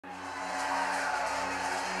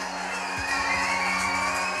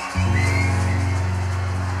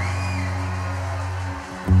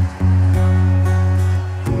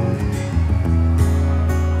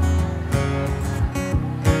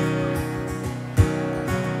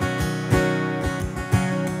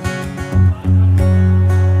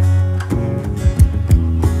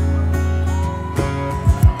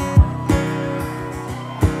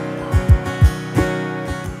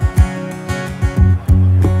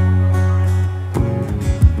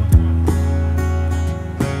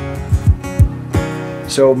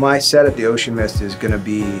So my set at the Ocean Mist is gonna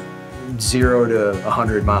be 0 to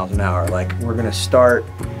 100 miles an hour. Like, we're gonna start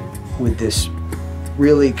with this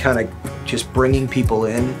really kind of just bringing people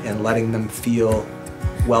in and letting them feel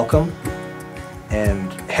welcome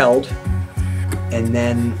and held. And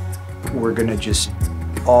then we're gonna just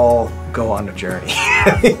all go on a journey.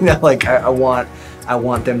 You know, like I want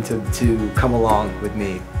them to come along with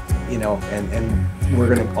me, you know, and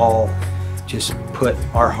we're gonna all just put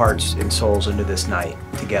our hearts and souls into this night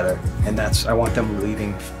together. And I want them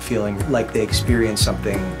leaving feeling like they experienced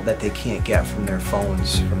something that they can't get from their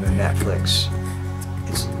phones, from their Netflix.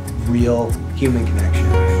 It's real human connection.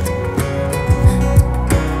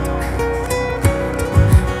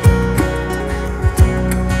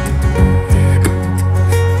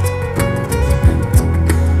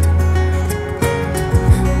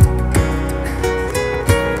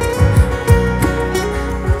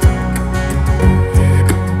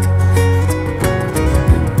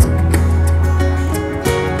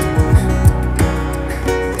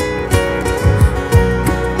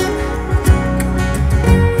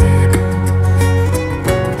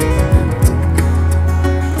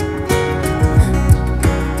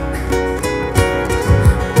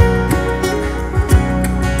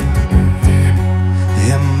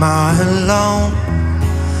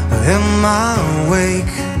 Am I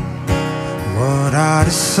awake? What are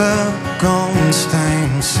the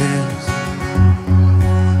circumstances?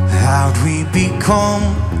 How'd we become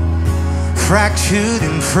fractured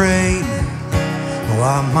and frayed?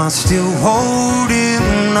 Why am I still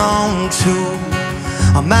holding on to?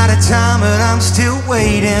 I'm out of time but I'm still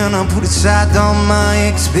waiting. I put aside all my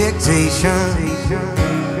expectations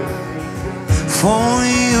for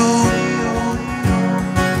you.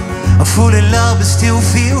 I'm full of love but still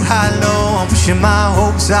feel hollow. I'm pushing my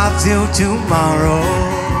hopes off till tomorrow.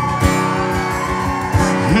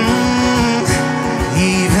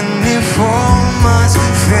 Even if all must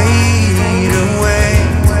fade away,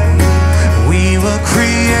 we were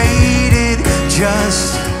created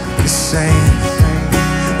just the same.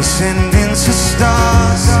 Descendants of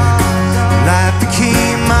stars, light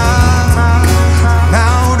became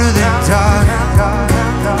out of the dark.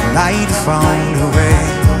 Light found a way.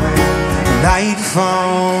 Light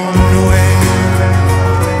found a way.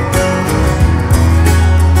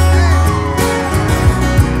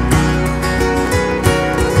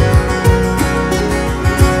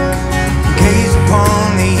 Gaze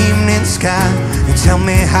upon the evening sky and tell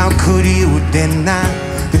me how could you deny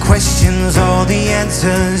the questions, all the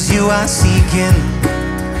answers you are seeking.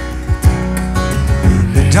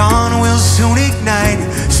 The dawn will soon ignite,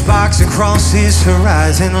 sparks across this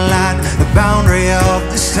horizon line, the boundary of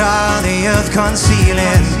the star, the earth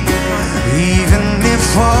concealing. Even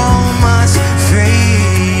if all must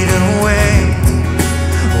fade away,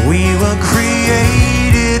 we were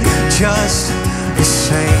created just the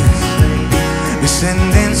same.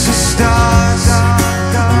 Descendants of stars,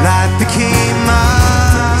 light became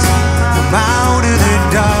us. From out of the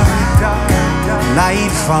dark,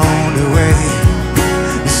 light found a way.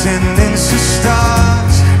 Descendants of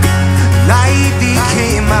stars, light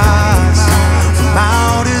became us. From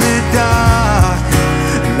out of the dark,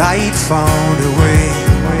 light found a way.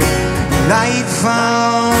 Light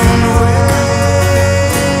found a way.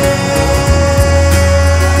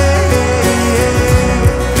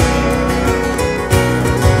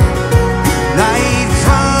 Light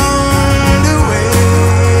found a way.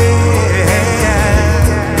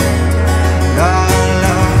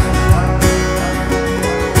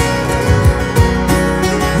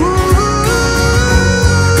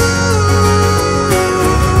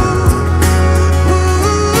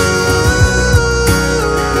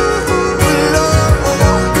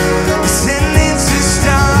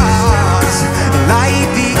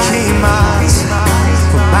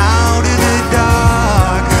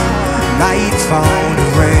 Found a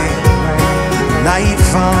way, light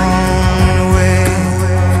found a way.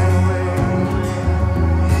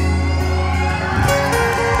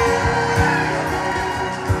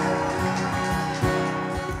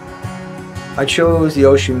 I chose the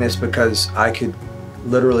Ocean Mist because I could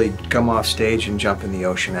literally come off stage and jump in the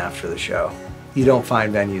ocean after the show. You don't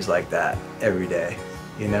find venues like that every day,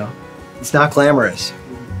 you know? It's not glamorous,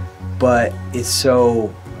 but it's so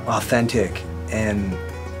authentic, and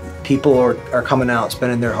people are coming out,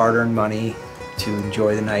 spending their hard-earned money to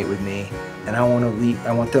enjoy the night with me, and I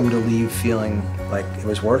want them to leave feeling like it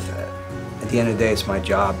was worth it. At the end of the day, it's my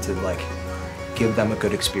job to like give them a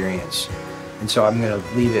good experience, And so I'm gonna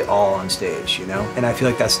leave it all on stage, you know? And I feel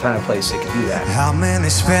like that's the kind of place that can do that. How many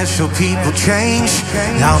special people change?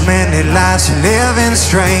 How many lives are living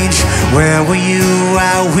strange? Where were you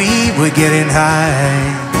while we were getting high?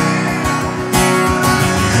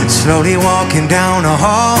 Slowly walking down a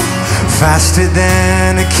hall, faster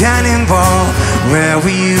than a cannonball. Where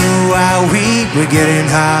were you while we were getting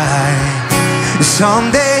high?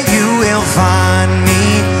 Someday you will find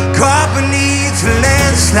me caught beneath a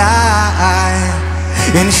landslide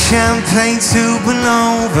in champagne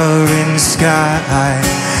supernova in the sky.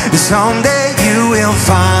 Someday you will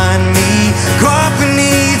find me caught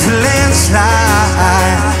beneath a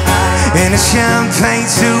landslide in a champagne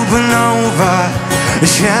supernova, a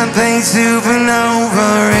champagne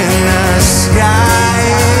supernova in the sky.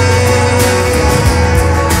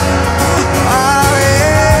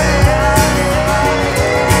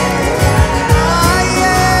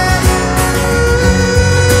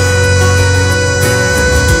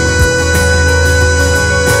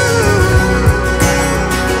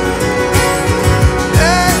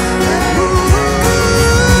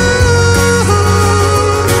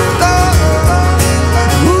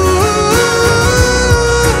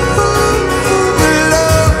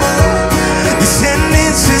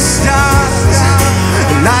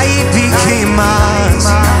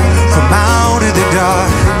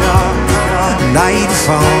 Night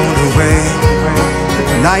found a way,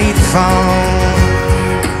 night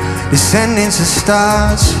found descendants of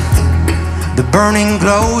stars. The burning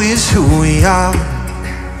glow is who we are.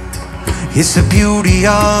 It's the beauty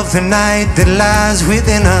of the night that lies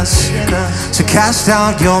within us. So cast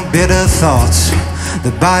out your bitter thoughts.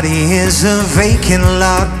 The body is a vacant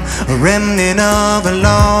lot, a remnant of a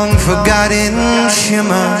long forgotten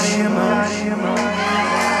shimmer.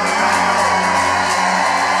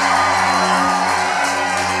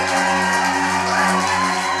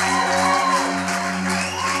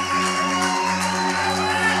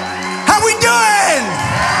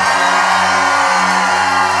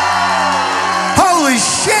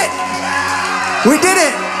 We did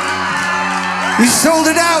it! You sold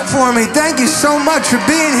it out for me. Thank you so much for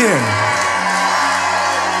being here.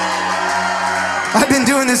 I've been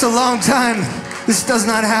doing this a long time. This does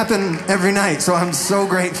not happen every night, so I'm so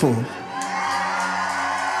grateful.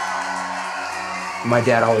 My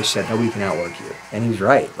dad always said, nobody can outwork you. And he was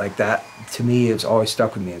right. Like that, to me, it's always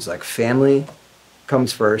stuck with me. It's like family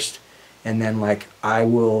comes first, and then like I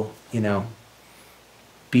will, you know,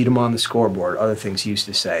 beat him on the scoreboard, other things he used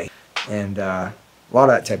to say. And a lot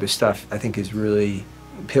of that type of stuff I think is really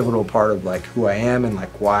a pivotal part of like who I am and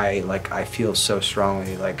like why like I feel so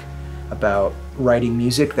strongly like about writing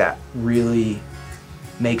music that really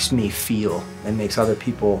makes me feel and makes other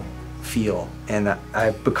people feel. And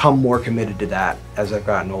I've become more committed to that as I've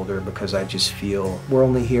gotten older because I just feel we're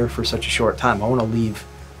only here for such a short time. I want to leave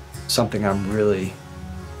something I'm really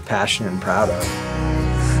passionate and proud of.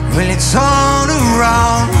 Well, it's all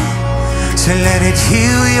around. To let it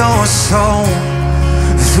heal your soul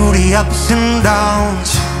through the ups and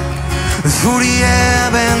downs, through the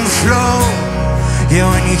ebb and the flow. Yeah,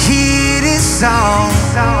 when you hear this song,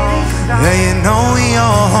 yeah, you know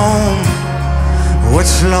you're home.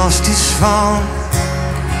 What's lost is found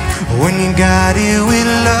when you got it with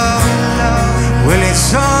love. Well,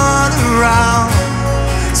 it's all around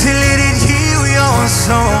to let it heal your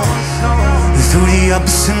soul through the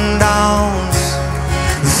ups and downs,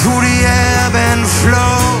 through the ebb and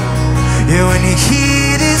flow. Yeah, when you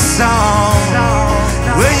hear this song,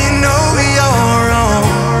 well, you know you're wrong.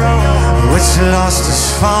 What's lost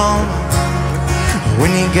is found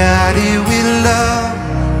when you got it with love.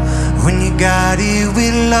 When you got it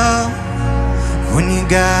with love. When you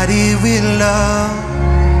got it with love.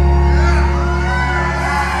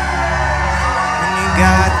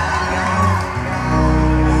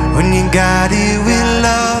 When you got it with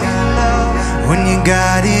love. When you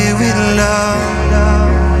got it with love.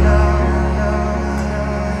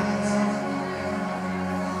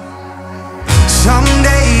 Some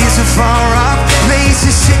days are far off, place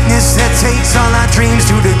of sickness that takes all our dreams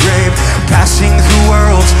to the grave. Passing through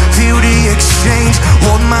worlds, feel the exchange.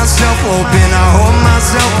 Hold myself open, I hold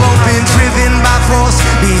myself open. Driven by force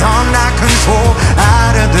beyond our control.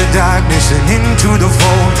 Out of the darkness and into the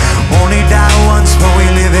fold. Only die once, but we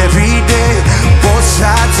live every day. Both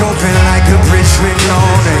sides open like a bridge with no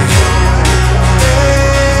name.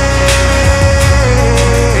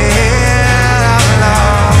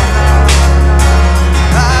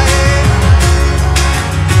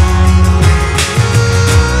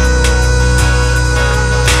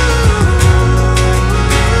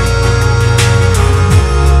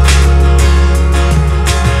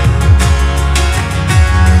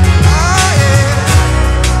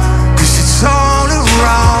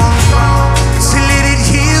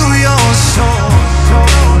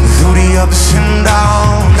 ups and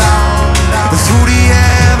downs, through the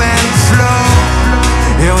ebb and flow.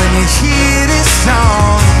 Yeah, when you hear this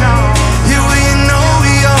song, yeah, well, you know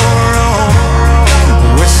you're wrong.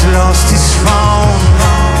 What's lost is found.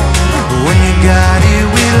 When you got it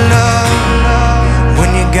with love,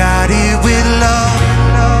 when you got it with love,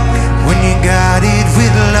 when you got it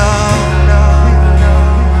with love,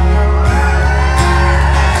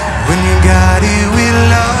 when you got it with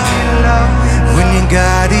love, when you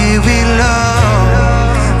got it with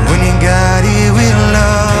love, when you got it with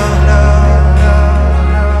love.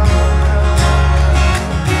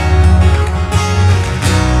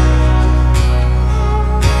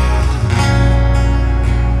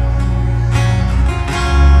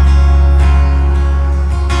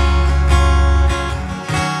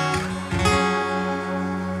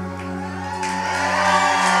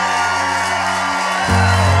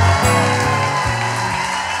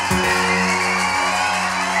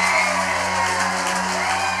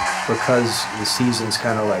 Because the seasons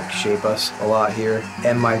kind of like shape us a lot here,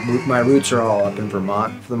 and my roots are all up in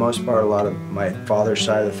Vermont for the most part. A lot of my father's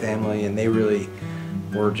side of the family, and they really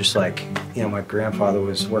were just like, you know, my grandfather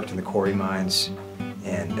worked in the quarry mines,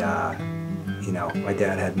 and you know, my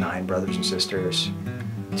dad had 9 brothers and sisters.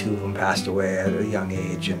 2 of them passed away at a young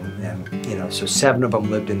age, and you know, so 7 of them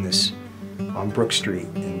lived in this on Brook Street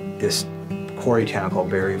in this quarry town called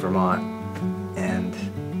Barrie, Vermont, and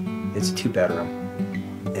it's a 2-bedroom.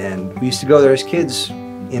 And we used to go there as kids,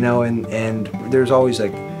 you know, and there's always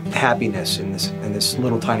like happiness in this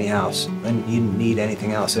little tiny house, and you didn't need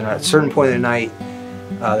anything else. And at a certain point in the night,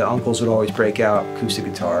 the uncles would always break out acoustic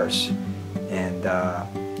guitars, and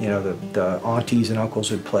you know, the aunties and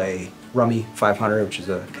uncles would play Rummy 500, which is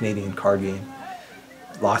a Canadian card game.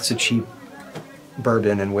 Lots of cheap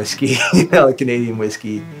bourbon and whiskey, you know, like Canadian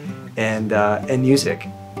whiskey, and music.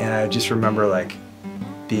 And I just remember like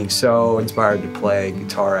being so inspired to play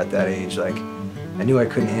guitar at that age. Like, I knew I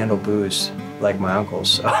couldn't handle booze like my uncles,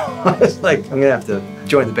 so I was like, I'm gonna have to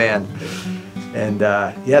join the band. And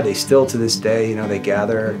yeah, they still to this day, you know, they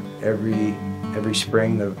gather every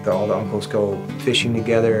spring. All the uncles go fishing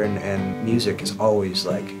together, and music has always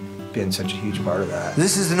like been such a huge part of that.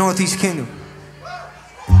 This is the Northeast Kingdom.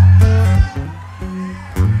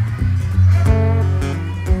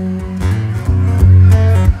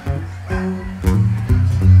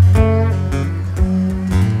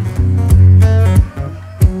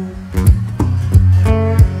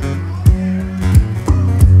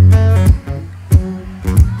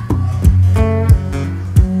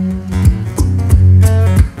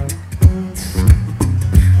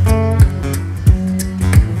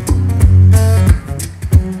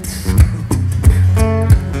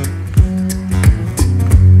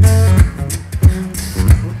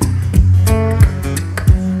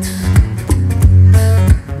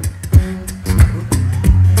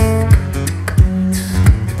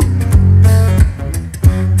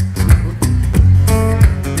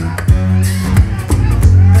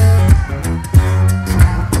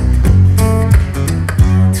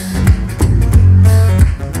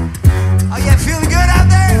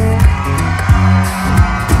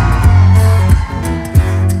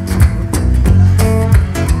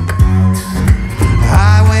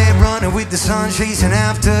 Chasing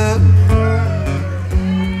after.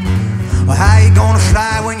 Well, how you gonna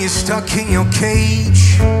fly when you're stuck in your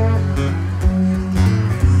cage?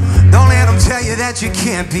 Don't let them tell you that you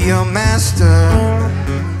can't be a master.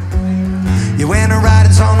 You when the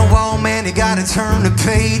writing's on the wall, man, you gotta turn the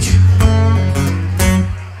page.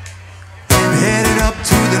 Headed up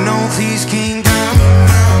to the Northeast Kingdom,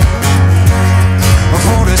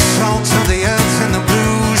 for the salt of the earth and the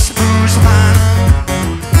blue spruce pine.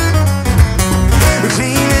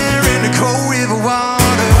 Clean air in the cold river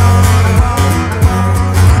water.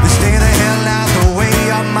 Stay the hell out the way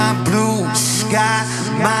of my blue sky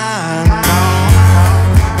mind.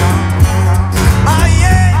 Oh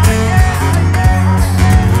yeah.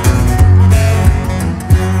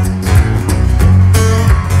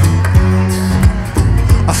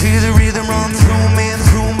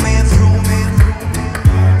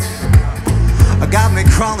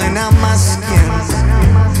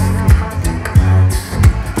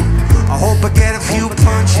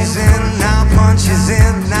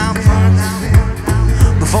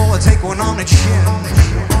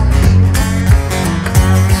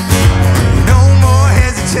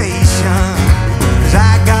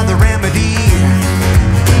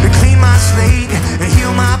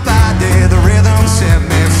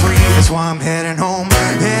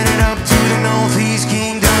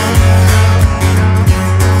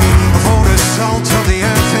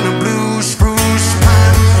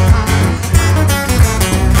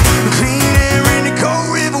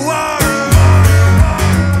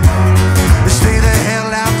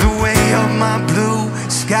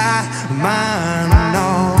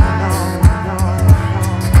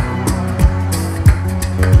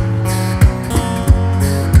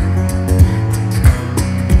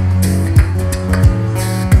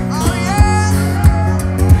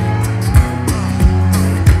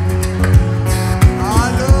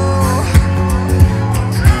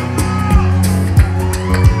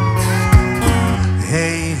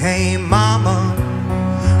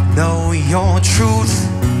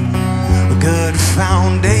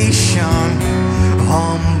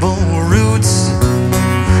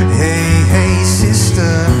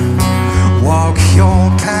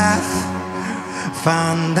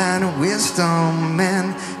 find that wisdom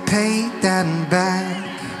and pay that back.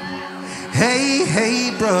 Hey,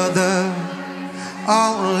 hey, brother,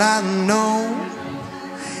 all I know,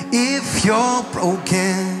 if you're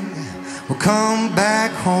broken, we'll come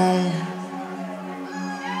back home.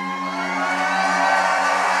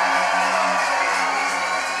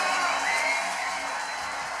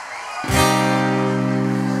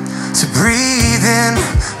 So breathe in,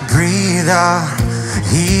 breathe out.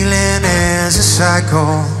 Healing is a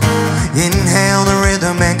cycle. Inhale the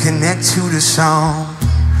rhythm and connect to the sound.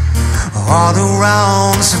 All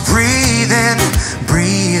around, so breathe in,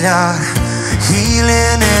 breathe out.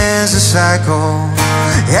 Healing is a cycle.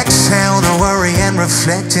 Exhale the worry and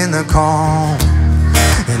reflect in the calm.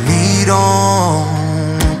 And lead on.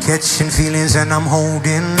 Catching feelings and I'm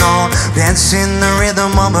holding on. Dancing the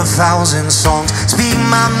rhythm of 1,000 songs. Speak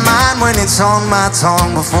my mind when it's on my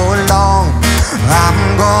tongue. Before long,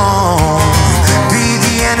 I'm gone. Be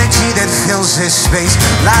the energy that fills this space.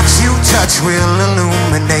 Lives you touch will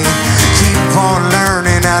illuminate. Keep on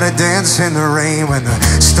learning how to dance in the rain. When the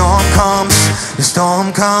storm comes, the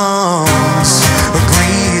storm comes.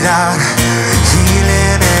 Breathe out.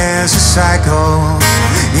 Healing is a cycle.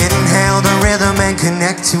 Inhale the rhythm and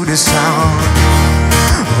connect to the sound.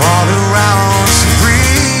 All around, so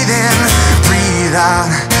breathe in, breathe out.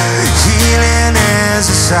 Healing is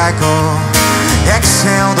a cycle.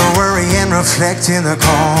 Exhale the worry and reflect in the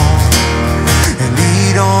calm. And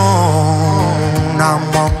lead on. I'm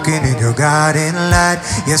walking in your guiding light.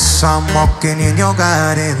 Yes, I'm walking in your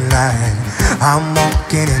guiding light. I'm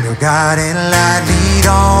walking in your guiding light. Lead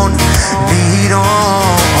on, lead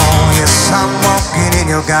on. Yes, I'm walking in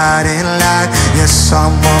your guiding light. Yes,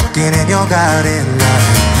 I'm walking in your guiding light.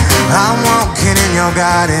 I'm walking in your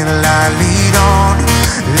guiding light. Lead on,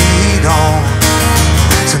 lead on.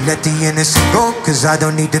 So let the innocent go, cause I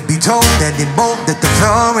don't need to be told anymore that the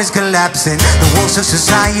floor is collapsing. The walls of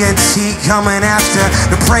society coming after.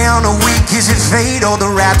 The prey on the weak, is it fate or the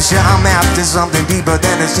rapture? I'm after something deeper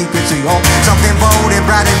than a secret to your home. Something bold and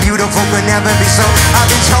bright and beautiful could never be so. I've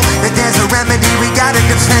been told that there's a remedy we gotta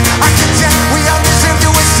defend. I contend we all deserve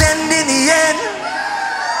to ascend in the end.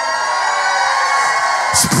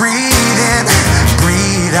 So breathe in,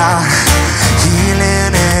 breathe out.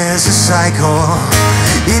 Healing is a cycle.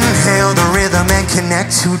 Inhale the rhythm and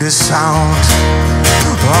connect to the sound.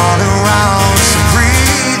 All around, so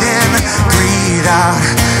breathe in, breathe out.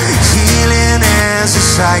 Healing is a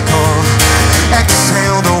cycle.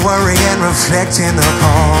 Exhale the worry and reflect in the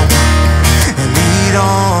calm. And lead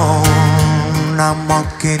on. I'm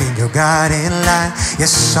walking in your guiding light.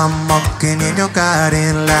 Yes, I'm walking in your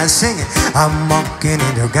guiding light. Sing it. I'm walking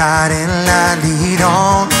in your guiding light. Lead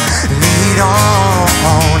on, lead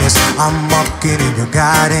on. Yes, I'm walking in your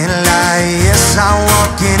guiding light. Yes, I'm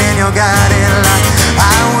walking in your guiding light.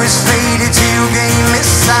 I was faded till you gain this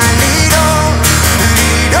sign. Lead on,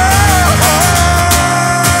 lead on.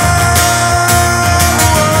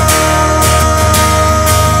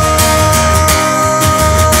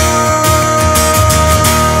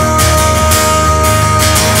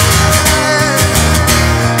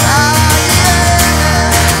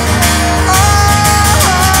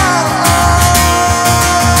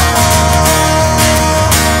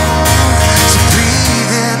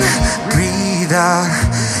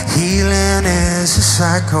 Healing is a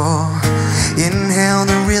cycle. Inhale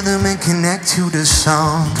the rhythm and connect to the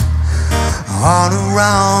sound. All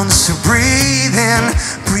around, so breathe in,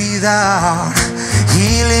 breathe out.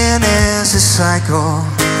 Healing is a cycle.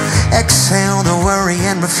 Exhale the worry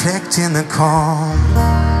and reflect in the calm.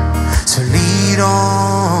 So lead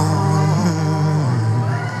on.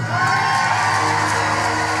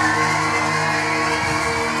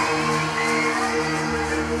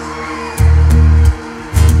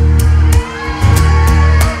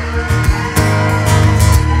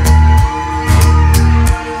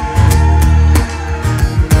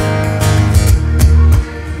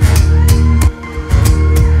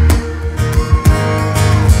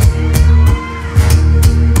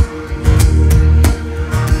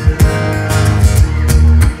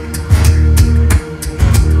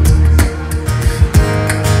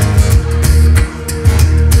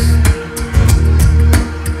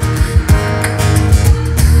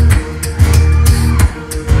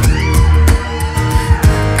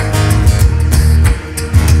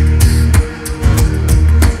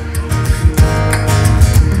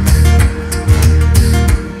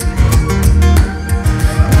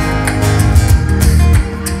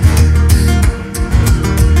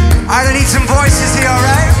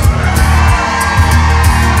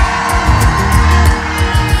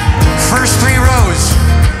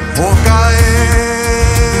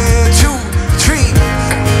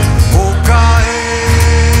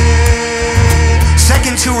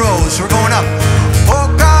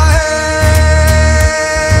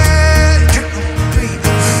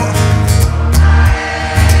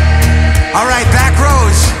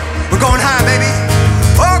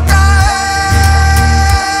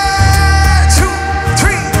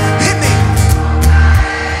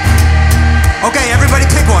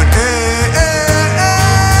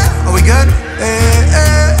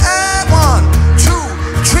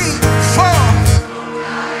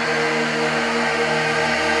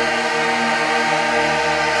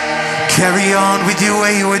 on with your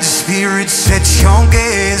wayward spirit, set your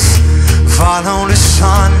gaze, follow the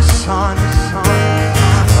sun.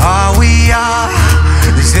 All we are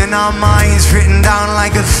is in our minds, written down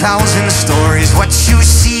like 1,000 stories. What you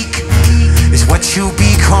seek is what you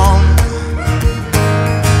become.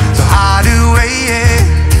 So hide away,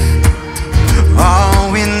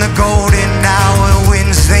 oh, in the golden hour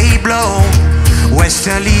winds they blow.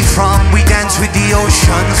 Westerly from, we dance with the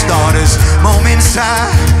ocean's daughters. Moments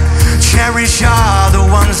I cherish are the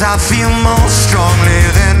ones I feel most strongly.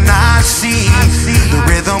 Then I see the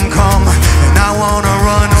rhythm come, and I wanna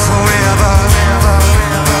run forever.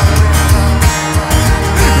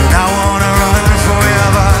 And I wanna run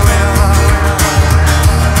forever.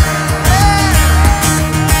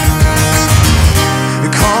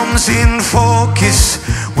 It comes in focus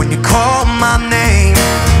when you call my name,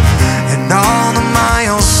 and all the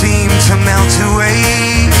miles seem to melt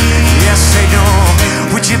away. Yes, they do.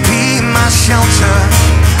 Would you be my shelter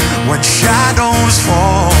when shadows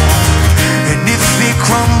fall? And if it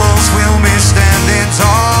crumbles, we'll be standing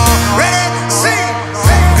tall. Ready, sing,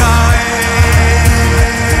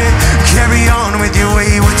 carry on with your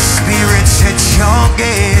wayward spirit, set your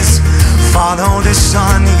gaze, follow the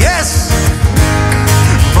sun. Yes,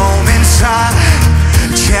 moments I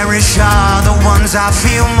cherish are the ones I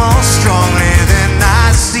feel most strongly. Then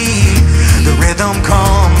I see the rhythm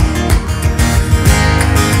come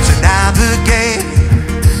to navigate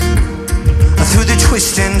through the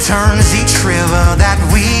twists and turns. Each river that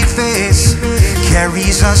we face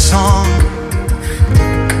carries us on.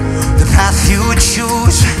 The path you would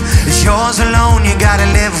choose is yours alone. You gotta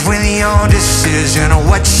live with your decision.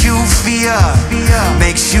 What you fear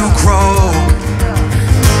makes you grow.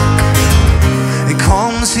 It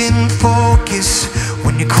comes in focus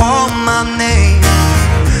when you call my name,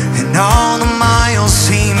 and all the miles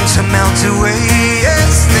seem to melt away.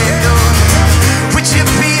 Yes, they do. Would you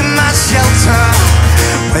be my shelter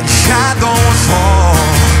when shadows fall?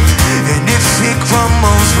 And if it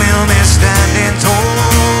crumbles, we'll be standing tall.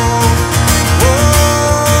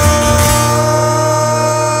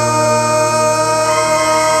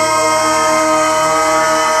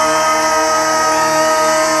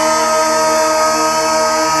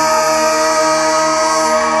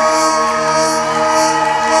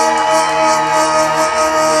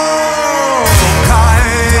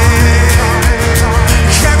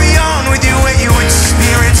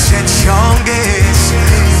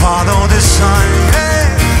 Follow the sun.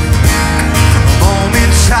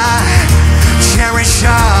 Moments I cherish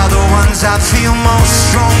are the ones I feel most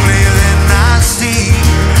strongly. Then I see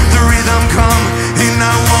the rhythm come, and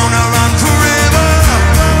I wanna run forever.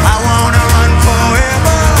 I wanna run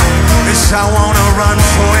forever. Yes, I wanna run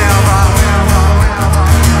forever.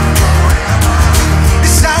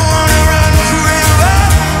 Yes, I wanna run forever.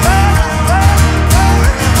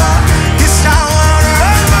 Yes, I wanna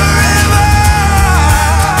run forever.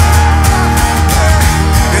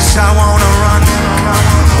 I wanna run,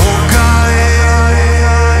 oh God.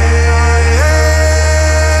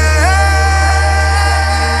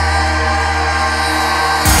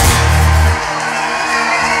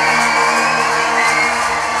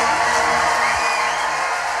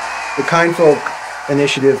 The Kind Folk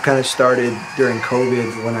initiative kind of started during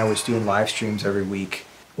COVID when I was doing live streams every week.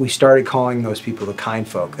 We started calling those people the Kind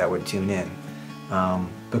Folk that would tune in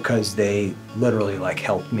because they literally like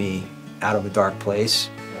helped me out of a dark place.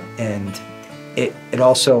 And it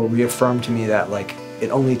also reaffirmed to me that like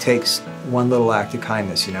it only takes one little act of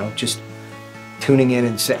kindness, you know, just tuning in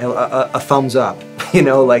and saying a thumbs up, you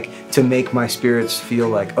know, like to make my spirits feel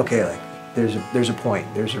like, okay, like there's a point,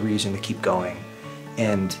 there's a reason to keep going.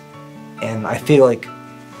 And I feel like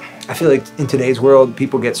in today's world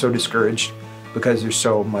people get so discouraged because there's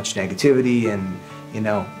so much negativity and, you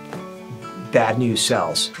know, bad news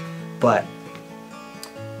sells. But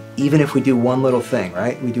even if we do one little thing,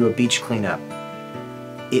 right? We do a beach cleanup.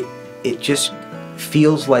 It just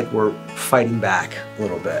feels like we're fighting back a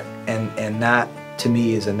little bit. And that to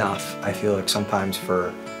me is enough, I feel like sometimes,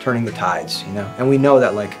 for turning the tides, you know? And we know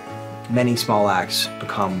that like many small acts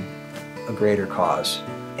become a greater cause.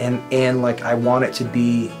 And like I want it to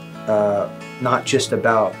be not just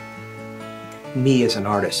about me as an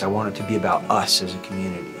artist, I want it to be about us as a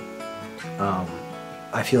community.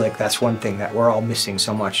 I feel like that's one thing that we're all missing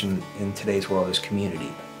so much in today's world is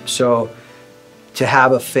community. So to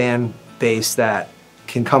have a fan base that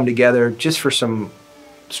can come together just for some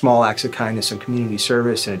small acts of kindness and community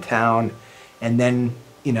service in a town and then,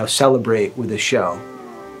 you know, celebrate with a show,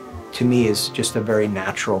 to me is just a very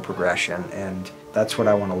natural progression. And that's what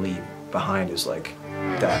I want to leave behind, is like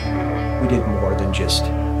that we did more than just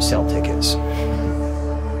sell tickets.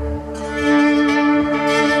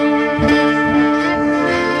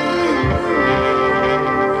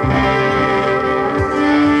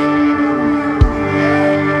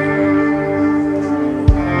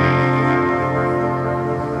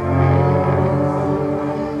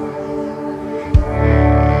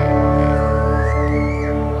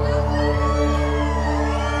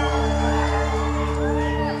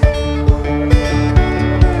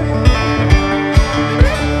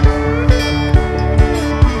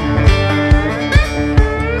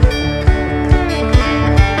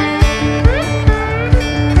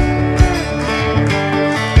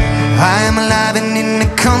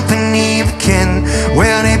 company of kin,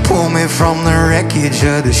 where they pulled me from the wreckage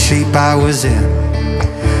of the shape I was in.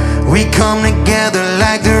 We come together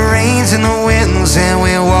like the rains and the winds, and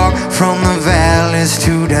we walk from the valleys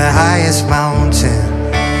to the highest mountain.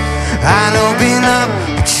 I'll open up,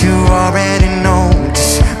 but you already know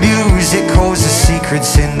this music holds the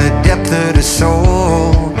secrets in the depth of the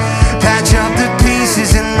soul. Patch up the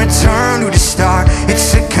pieces and return to the start.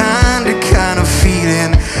 It's a kind of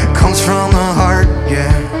feeling, comes from the heart,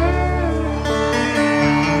 yeah.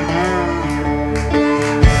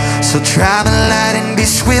 So travel light and be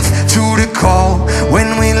swift to the call.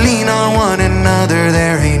 When we lean on one another,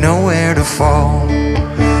 there ain't nowhere to fall.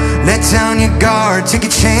 Let down your guard, take a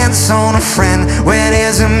chance on a friend. Where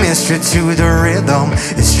there's a mystery to the rhythm,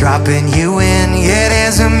 it's dropping you in. Yeah,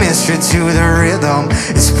 there's a mystery to the rhythm,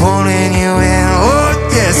 it's pulling you in. Oh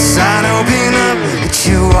yes, I'd open up, but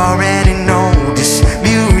you already know this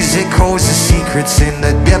music holds the secrets in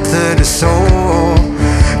the depth of the soul.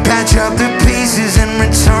 Patch up the pieces and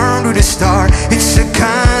return to the start. It's a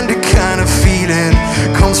kind of feeling,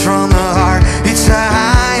 comes from the heart. It's a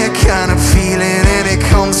higher kind of feeling, and it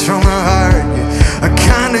comes from the heart. A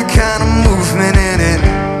kind of movement, and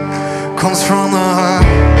it comes from the heart.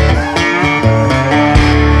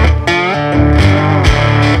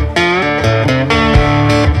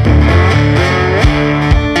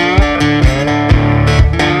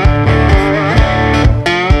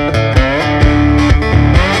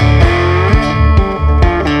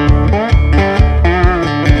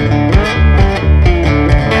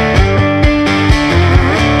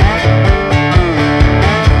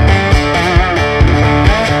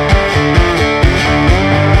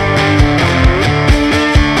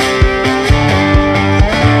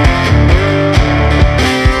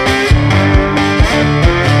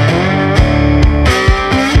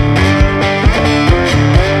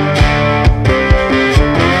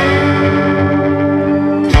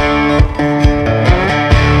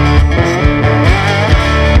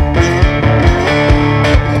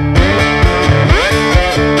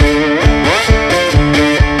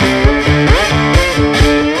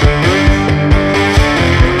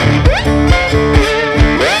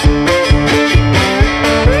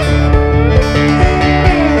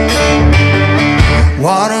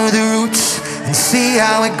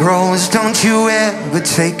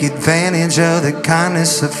 Take advantage of the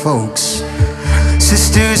kindness of folks.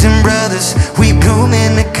 Sisters and brothers, we bloom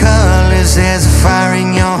in the colors. There's a fire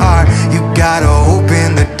in your heart, you gotta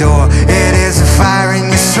open the door. Yeah, there's a fire in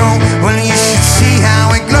your soul, well you should see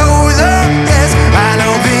how it glows up. Yes, I'll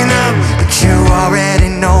open up, but you already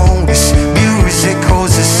know this music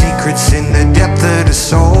holds the secrets in the depth of the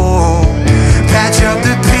soul. Patch up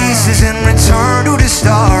the pieces and return to the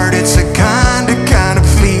start. It's a kind of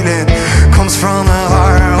feeling, comes from the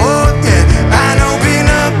heart. Oh yeah, I'll open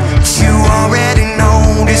up, but you already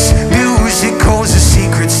know this music holds the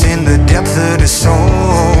secrets in the depth of the soul.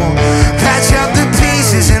 Patch up the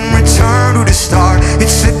pieces and return to the start.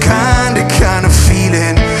 It's a kind of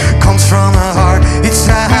feeling, comes from the heart. It's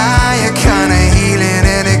a higher kind of healing,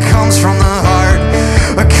 and it comes from the heart.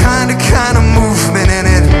 A kind of movement, and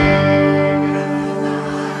it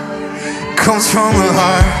comes from the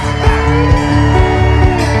heart.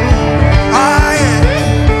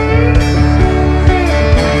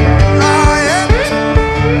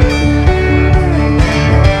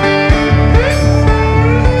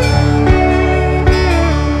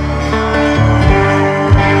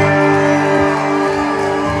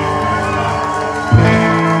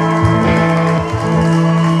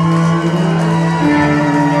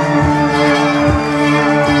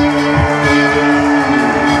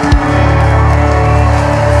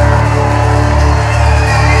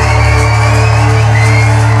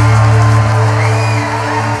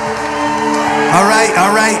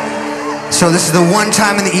 So this is the one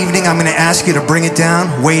time in the evening I'm going to ask you to bring it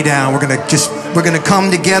down, way down. We're going to come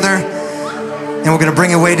together and we're going to bring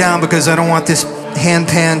it way down because I don't want this hand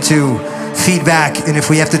pan to feed back. And if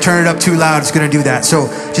we have to turn it up too loud, it's going to do that. So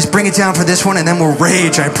just bring it down for this one and then we'll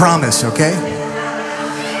rage, I promise, okay?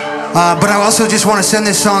 But I also just want to send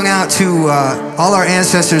this song out to all our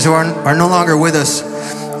ancestors who are no longer with us.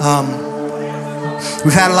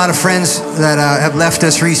 We've had a lot of friends that have left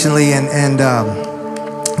us recently, and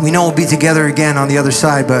we know we'll be together again on the other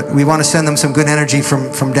side, but we want to send them some good energy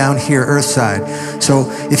from down here, Earth side. So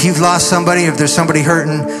if you've lost somebody, if there's somebody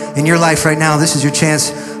hurting in your life right now, this is your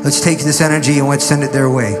chance. Let's take this energy and let's send it their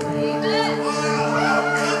way.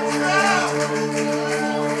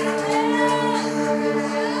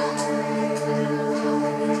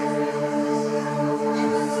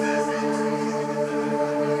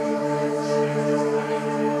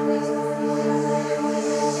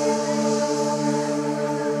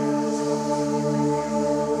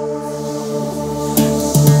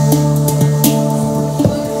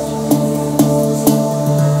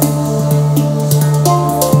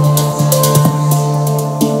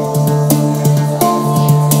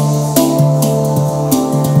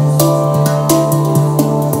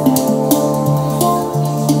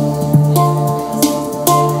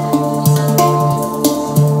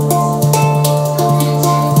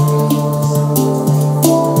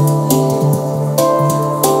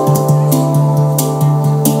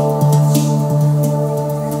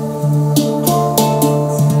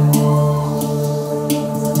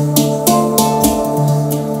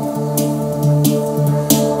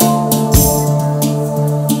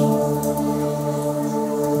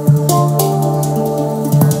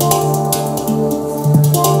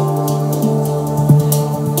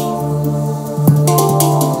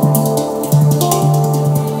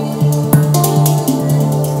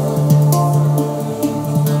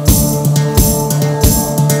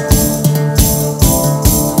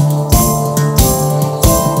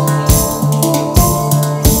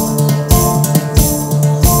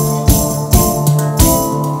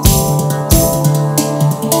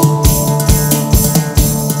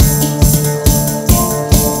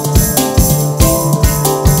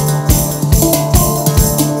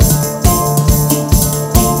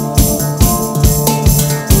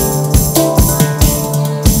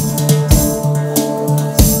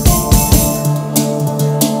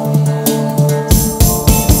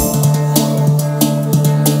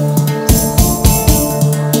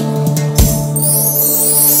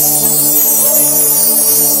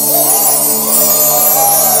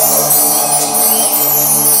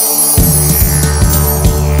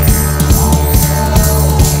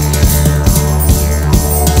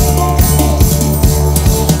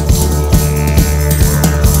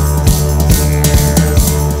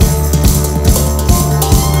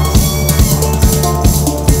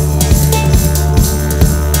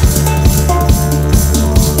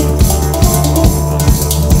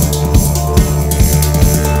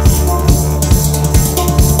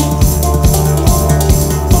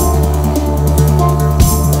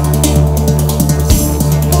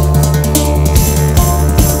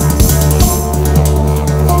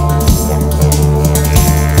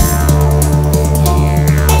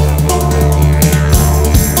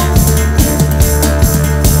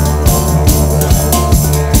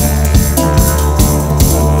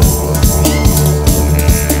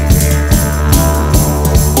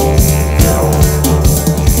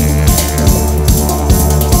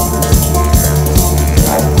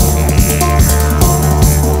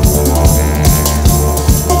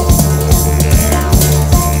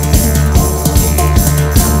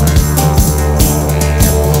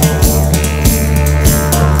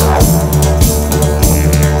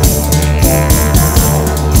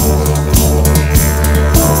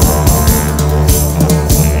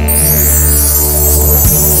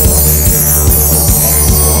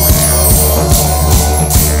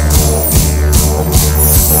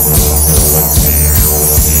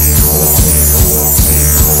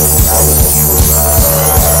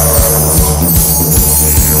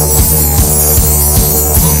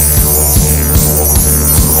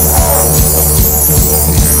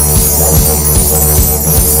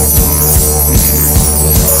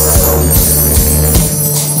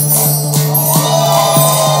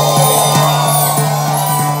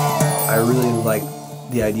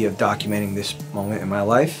 idea of documenting this moment in my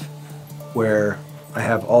life where I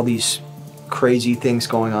have all these crazy things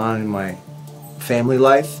going on in my family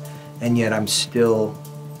life, and yet I'm still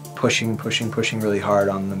pushing really hard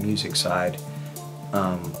on the music side,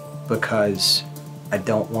 because I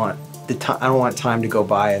don't want time to go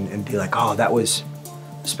by and be like, oh, that was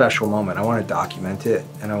a special moment. I want to document it,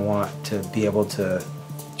 and I want to be able to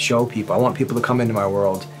show people. I want people to come into my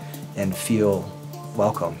world and feel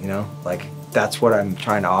welcome, you know? Like, that's what I'm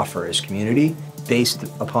trying to offer is community based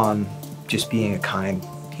upon just being a kind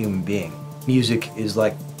human being. Music is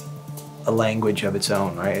like a language of its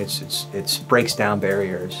own, right? It's breaks down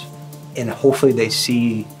barriers, and hopefully they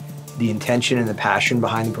see the intention and the passion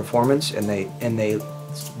behind the performance, and they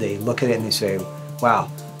look at it and they say, wow,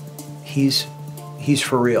 he's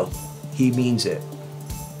for real. He means it.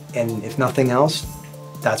 And if nothing else,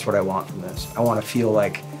 that's what I want from this. I want to feel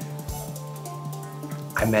like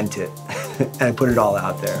I meant it and I put it all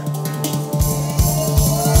out there.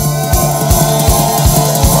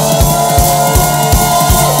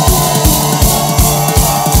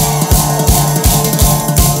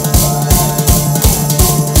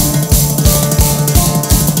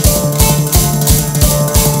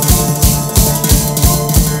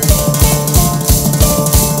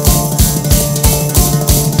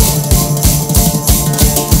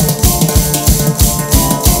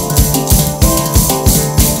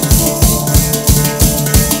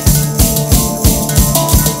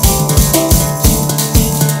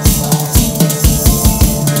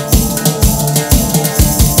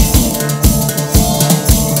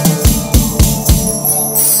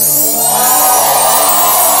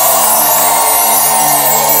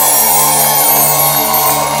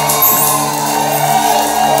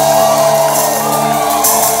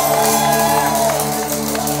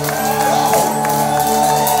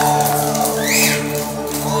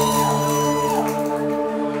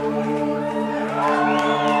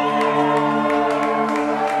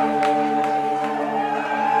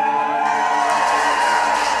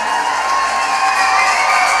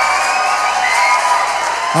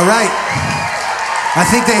 All right. I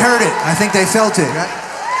think they heard it. I think they felt it, right?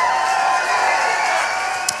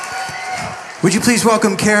 Would you please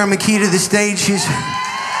welcome Kara McKee to the stage? She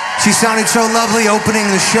sounded so lovely opening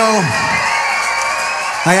the show.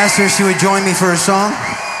 I asked her if she would join me for a song.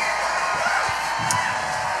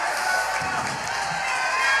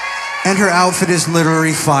 And her outfit is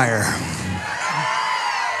literally fire.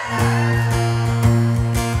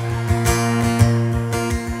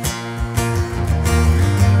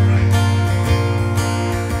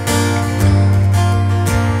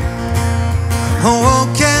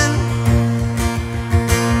 Awoken,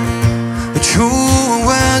 the true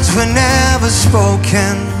words were never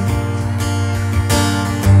spoken,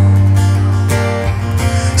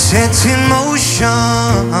 set in motion,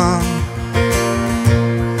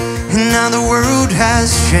 and now the world has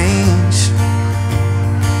changed.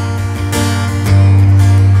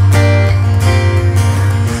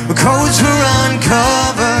 The codes were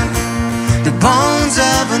uncovered, the bones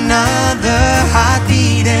of another heart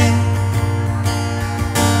beating.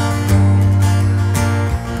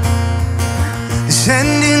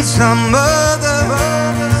 Sending some other,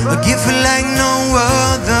 a gift like no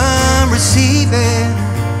other, receiving.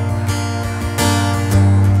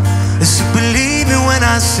 So believe me when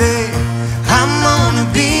I say I'm gonna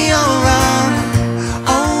be alright.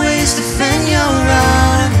 Always defend your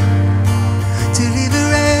right,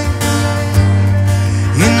 deliverance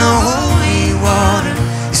in the holy water.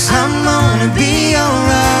 Yes, I'm gonna be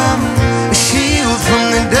alright. A shield from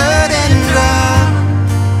the dirt and dry.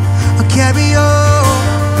 I'll carry on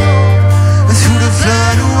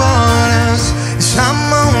flood of waters. Yes, I'm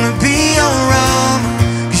gonna be alright.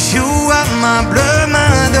 'Cause you are my blood,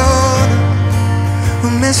 my daughter, a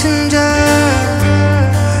messenger.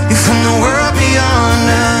 You're from the world beyond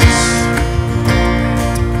us.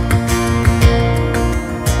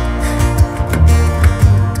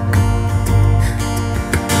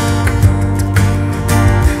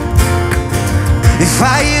 If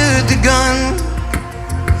I heard the gun,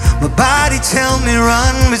 my body tell me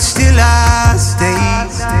run, but still I stay.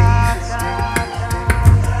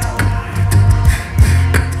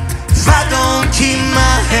 If I don't keep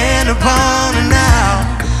my hand upon her now,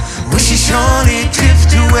 will she surely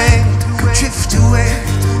drift away, drift away,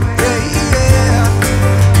 yeah, yeah.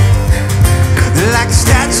 Like a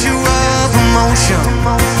statue of emotion,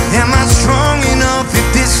 am I strong enough if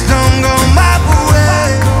this don't go my way?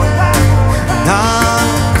 Nah.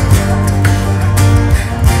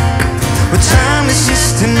 But time is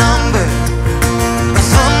just a number, a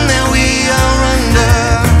thumb that we are under.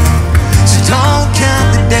 So don't count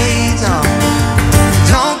the days,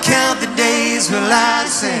 don't always will I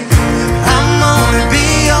say, I'm gonna be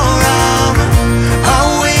your armor,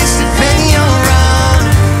 always defend your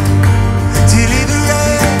honor,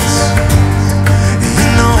 deliverance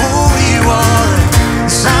in the holy water.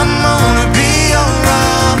 'Cause I'm gonna be your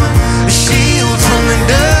armor, a shield from the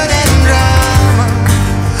dirt and drama.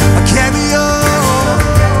 I carry you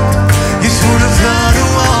through the flood of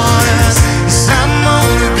waters. 'Cause I'm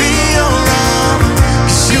gonna be your armor,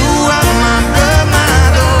 'cause you are my blood, my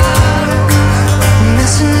daughter,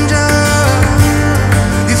 messenger.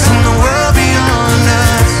 You're from the world beyond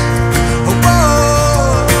us. Oh, oh,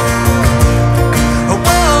 oh,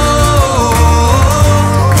 oh,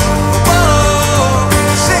 oh, oh.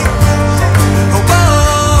 Sing. Oh, oh,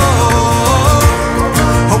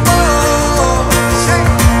 oh, oh. Sing.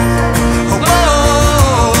 Oh, oh.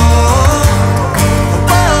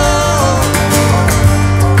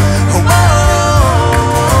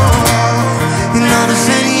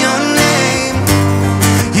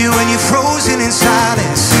 Frozen in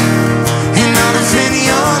silence, and not offending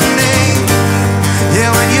your name. Yeah,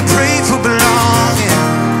 when you pray for belonging,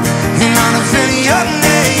 and not offending your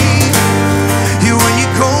name. Yeah, when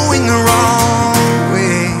you're going the wrong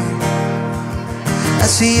way,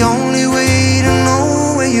 that's the only way to know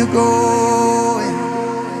where you're going.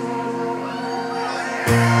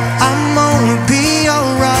 I'm gonna be your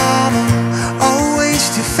armor, always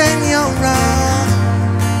defend your honor,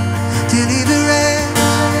 deliverance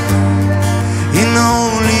in the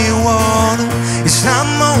holy water. Yes, I'm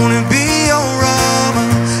gonna be your armor,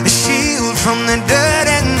 a shield from the dirt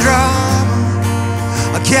and drama.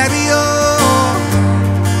 I carry you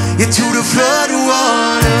to the flood of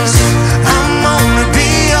waters. I'm gonna be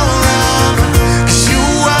your armor, 'cause you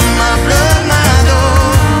are my blood, my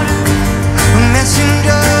daughter, a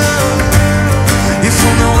messenger. You're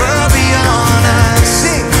from the world beyond us.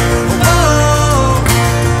 Sing.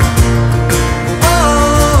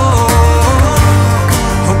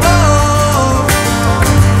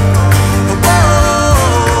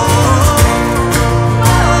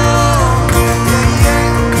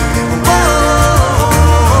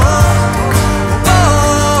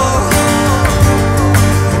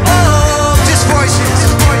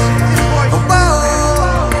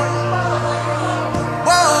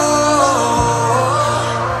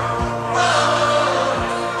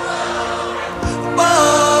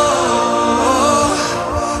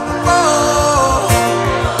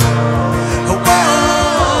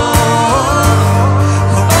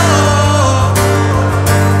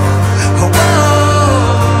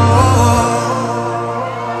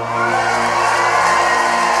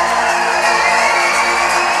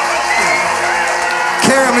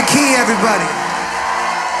 Everybody.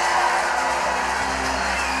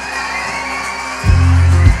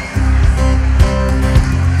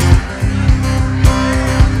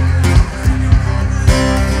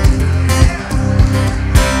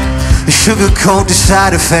 Sugarcoat the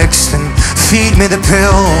side effects and feed me the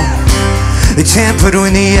pill. They tampered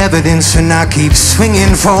with the evidence and I keep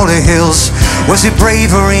swinging for the hills. Was it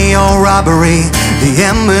bravery or robbery? The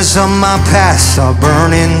embers of my past are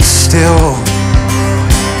burning still.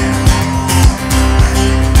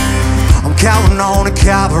 Counting on the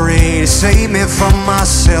cavalry to save me from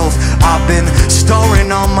myself. I've been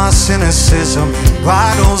storing all my cynicism,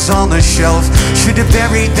 bottles on the shelf. Should have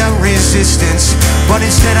buried the resistance, but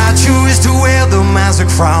instead I choose to wear the mask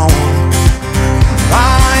frown.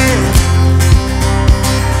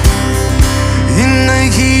 In the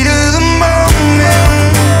heat of the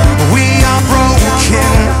moment, we are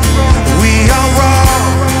broken, we are raw.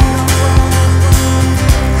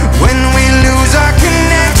 When we lose our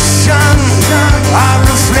connection, our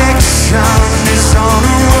reflection is on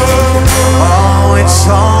the road. Oh, it's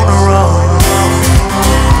on the road.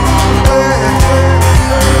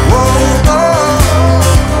 Whoa,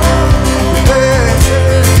 hey.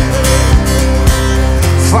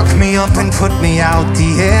 Fuck me up and put me out.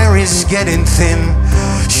 The air is getting thin.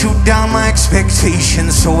 Shoot down my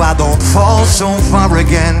expectations so I don't fall so far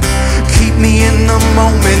again. Keep me in the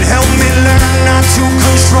moment, help me learn not to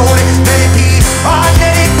control it. Let it be, oh,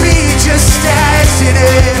 let it be just as it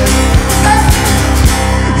is.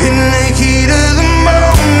 In the heat of the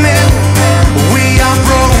moment, we are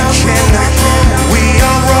broken, we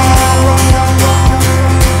are wrong.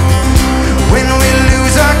 When we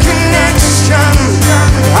lose our connection,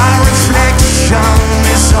 our reflection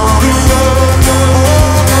is on the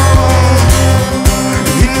road.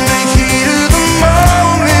 In the heat of the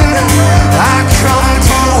moment, our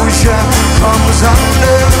composure comes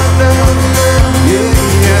under. Yeah,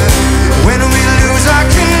 yeah. When we lose our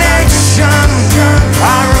connection,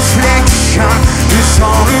 our reflection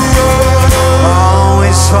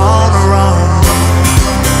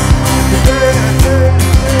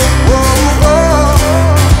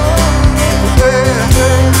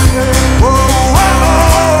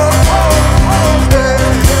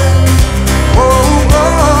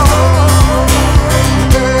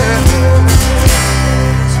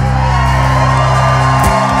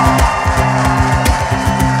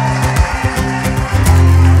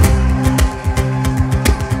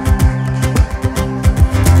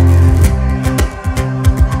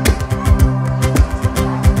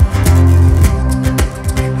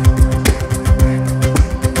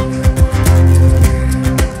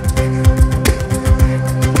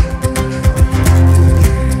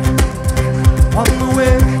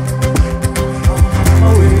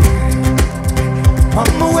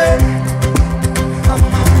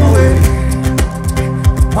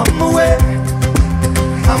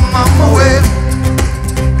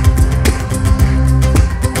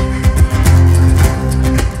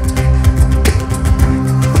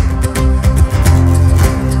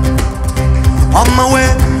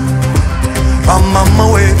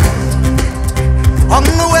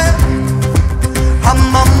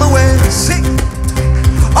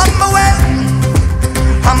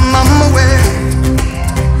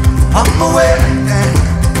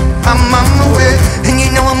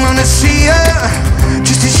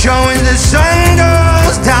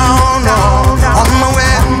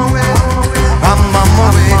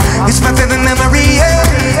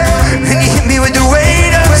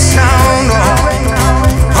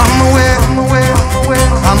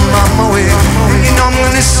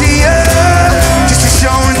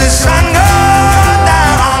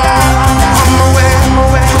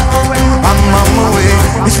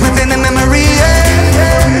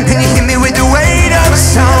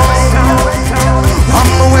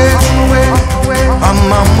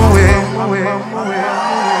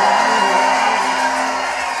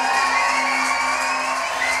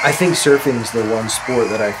I think surfing is the one sport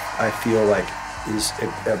that I feel like is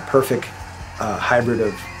a perfect hybrid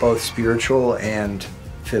of both spiritual and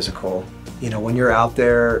physical. You know, when you're out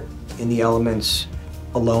there in the elements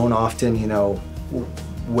alone often, you know,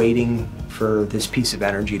 waiting for this piece of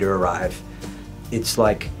energy to arrive, it's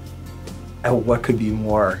like, oh, what could be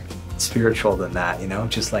more spiritual than that, you know?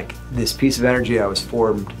 Just like this piece of energy that was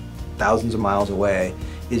formed thousands of miles away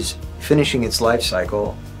is finishing its life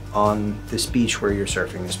cycle on this beach where you're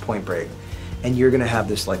surfing, this point break, and you're gonna have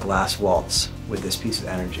this like last waltz with this piece of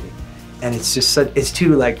energy. And it's just such, it's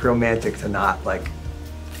too like romantic to not like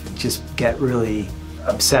just get really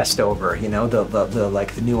obsessed over, you know, the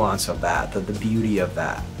like the nuance of that, the beauty of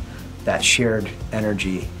that shared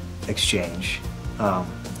energy exchange,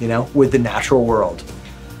 you know, with the natural world.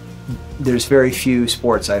 There's very few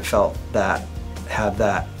sports I've felt that have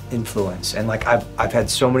that influence. And like I've had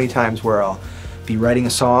so many times where I'll be writing a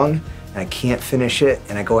song and I can't finish it,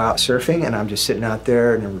 and I go out surfing and I'm just sitting out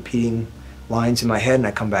there and I'm repeating lines in my head, and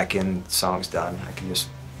I come back in, the song's done. I can just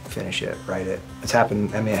finish it, write it. It's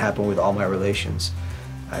happened, I mean, it happened with all my relations.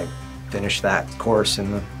 I finished that course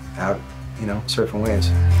and out, you know, surfing waves.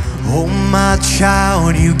 Oh my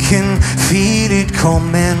child, you can feel it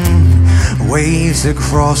coming, waves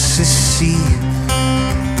across the sea.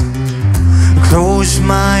 Close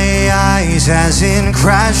my eyes as it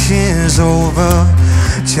crashes over.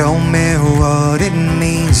 Tell me what it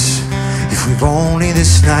means. If we've only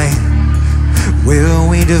this night, will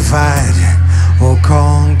we divide or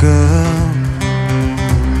conquer?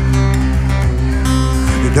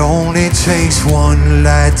 It only takes one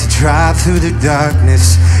light to drive through the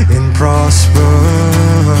darkness and prosper.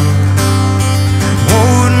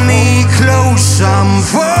 Hold me close, I'm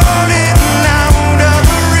falling out of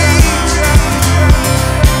reach.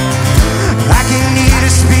 I can hear the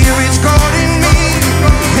spirits calling me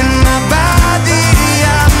in my body.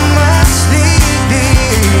 I must leave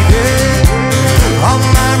it. All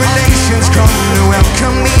my relations come to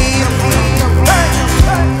welcome me.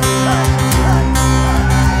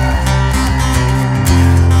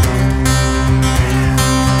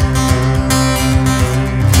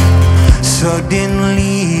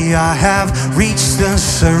 Suddenly I have reached the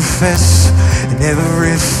surface and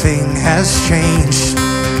everything has changed.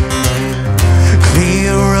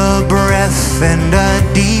 Clearer breath and a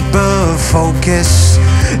deeper focus.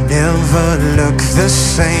 Never look the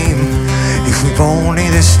same. If we've only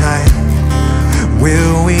this night,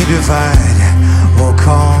 will we divide or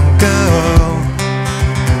conquer?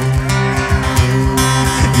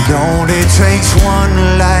 It only takes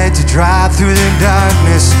one light to drive through the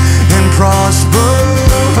darkness and prosper.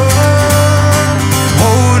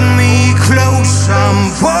 Hold me close,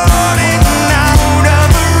 I'm falling out of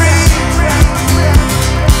reach.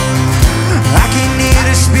 I can hear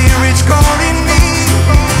the spirits calling me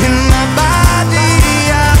in my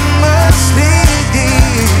body. I must leave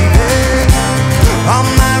it. All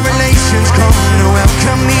my relations come to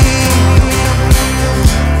welcome me.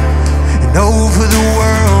 And over the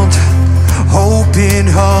world, hope it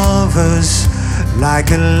hovers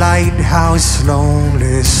like a lighthouse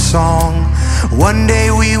lonely song. One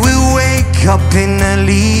day we will wake up in a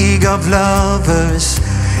league of lovers,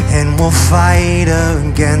 and we'll fight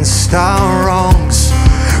against our wrongs.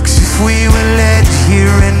 'Cause if we were led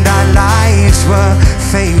here and our lives were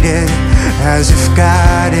faded, as if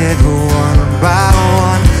guided one by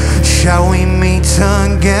one, shall we meet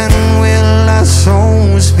again? Will our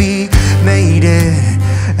souls be mated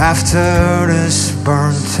after this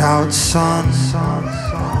burnt out sun?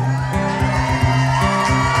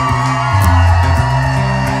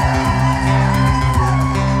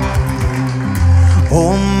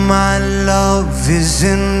 Oh, my love is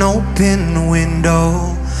an open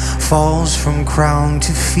window, falls from crown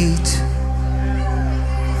to feet,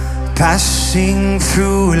 passing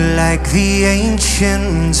through like the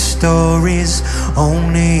ancient stories,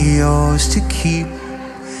 only yours to keep.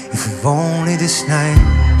 If we've only this night,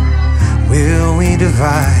 will we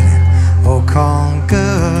divide or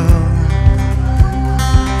conquer?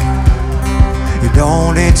 It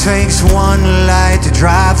only takes one light to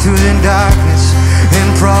drive through the darkness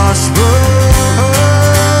and prosper.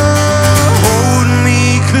 Hold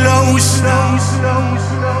me close,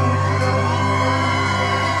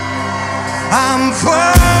 I'm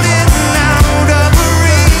falling out of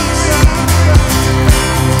reach.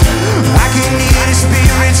 I can hear the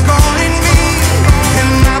spirits calling me in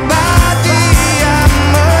my body. I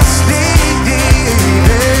must leave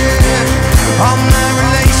it. All my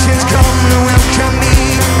relations come to welcome me.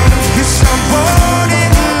 Yes, I'm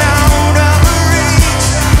falling out of reach.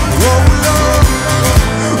 Oh Lord,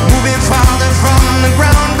 moving farther from the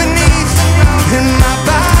ground beneath. In my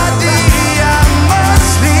body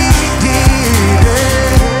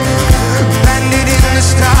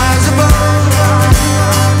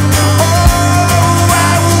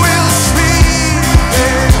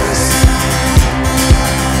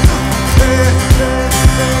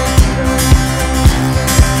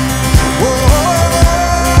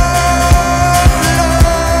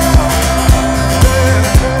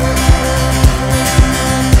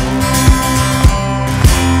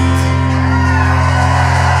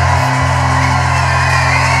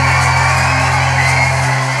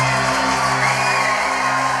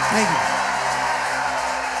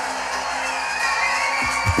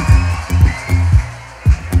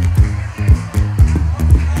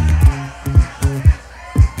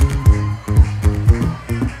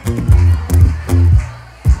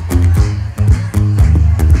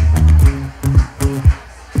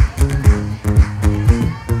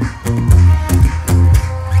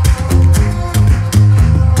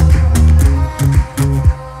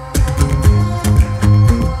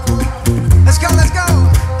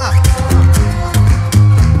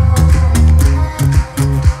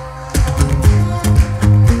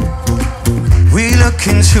look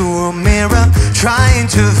into a mirror, trying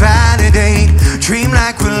to validate. Dream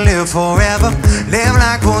like we'll live forever, live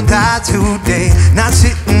like we'll die today. Not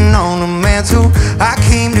sitting on a mantle, I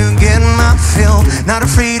came to get my fill. Not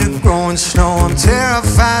afraid of growing snow, I'm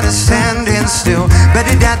terrified of standing still.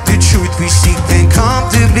 Better that the truth we seek than come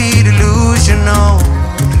to be delusional.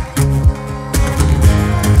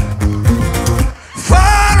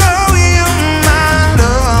 Follow you, my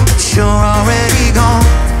love, but you're already gone,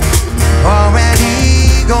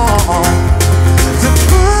 already gone. The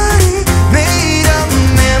body made of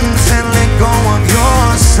amends and let go of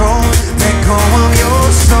your soul, let go of your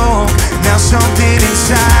soul. Now something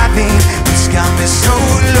inside me, it's got me so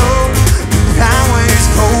low. The power is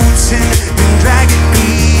potent and dragging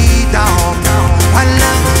me down. I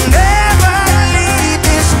love will never leave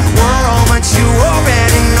this world, but you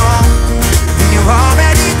already know, and you're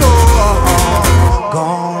already gone.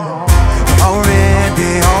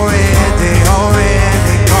 Already, already,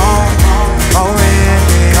 already gone.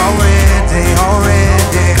 Already, already,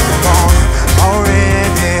 already gone.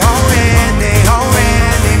 Already, already,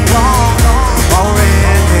 already gone.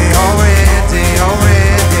 Already, already,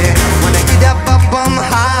 already. When I get up on the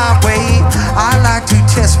highway, I like to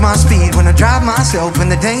test my speed. When I drive myself in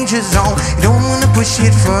the danger zone, you don't wanna push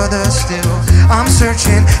it further still. I'm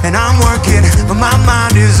searching and I'm working, but my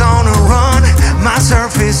mind is on a run. My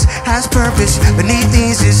surface has purpose, beneath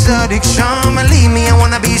these is addiction. Believe me, I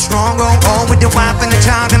wanna be strong, oh, with the wife and the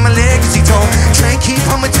child and my legacy told. Train keep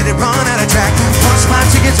humming till they run out of track. Punch my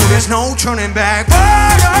ticket so there's no turning back.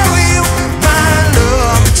 What are you, my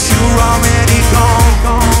love, but you're already gone,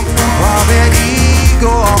 already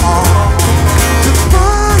gone. The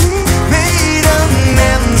body made of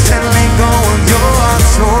amends and let go of your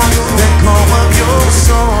soul, let go of your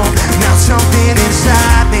soul. Now something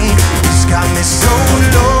inside me, it's got me so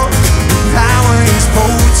low. The power is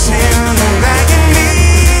potent and dragging me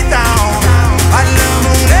down. I love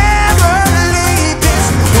will never leave this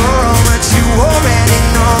world, but you already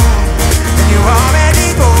know, and you're already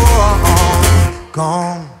gone,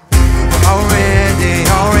 gone. Already.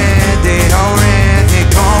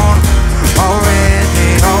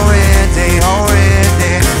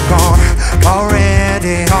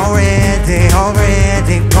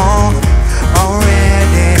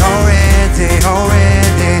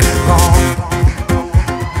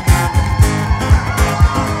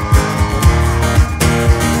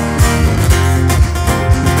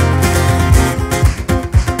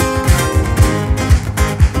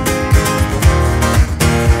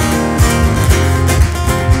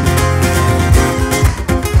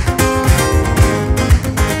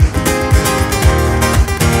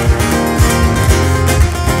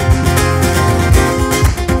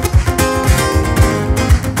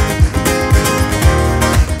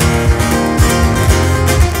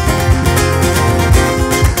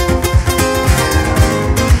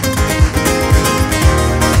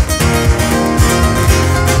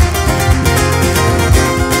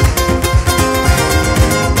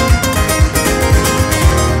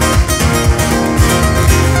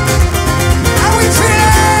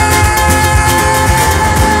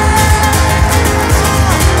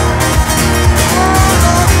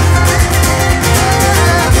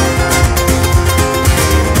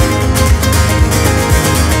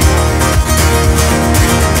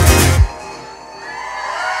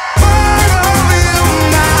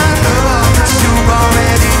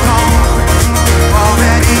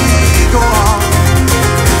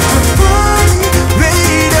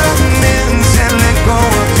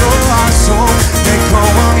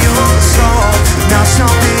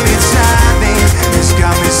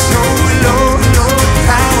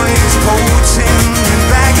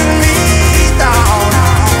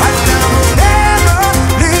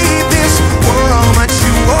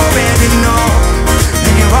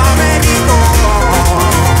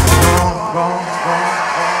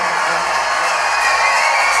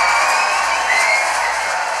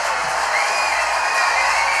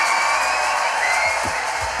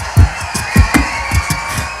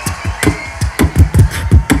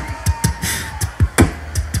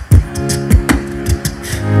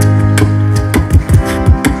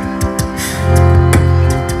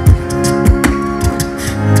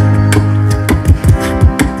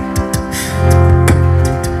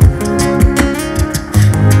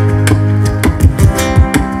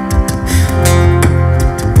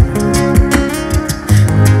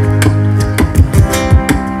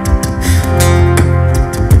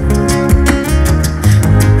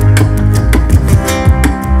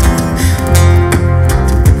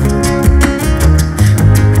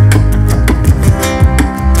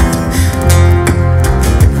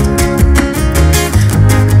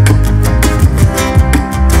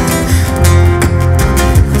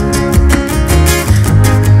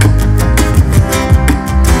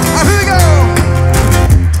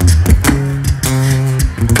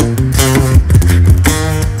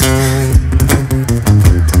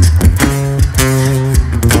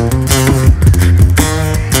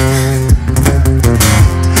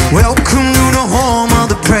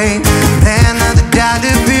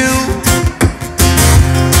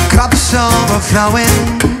 flowing,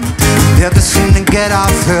 never seem to get our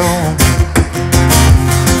fill.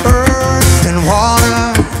 Earth and water,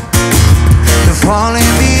 they're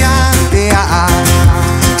falling behind the eye.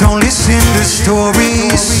 Don't listen to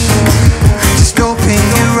stories, just open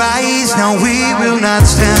your eyes. Now we will not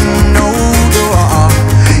stand no door.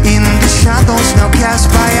 In the shadows now cast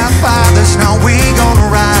by our fathers, now we gonna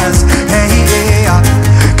rise. Hey, yeah,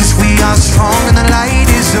 cause we are strong and the light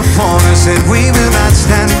is upon us, and we will not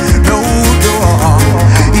stand no door.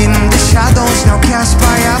 In the shadows now cast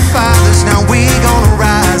by our fathers, now we gonna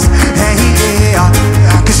rise. Hey, yeah,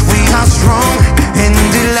 cause we are strong and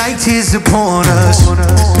the light is upon us.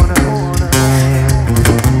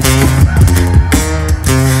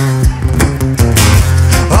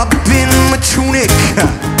 Up in my tunic,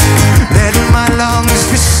 letting my lungs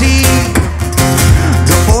receive.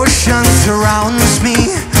 The ocean surrounds me,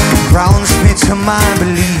 grounds me to my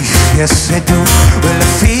belief. Yes, I do. Well, I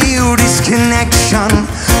feel this connection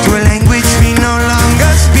to a language we no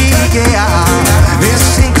longer speak. Yeah,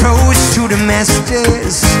 listen close to the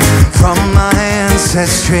messages from my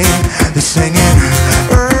ancestry. They're singing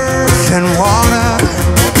earth and water,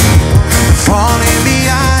 falling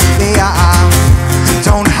behind the eye.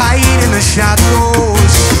 Don't hide in the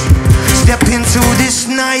shadows, step into this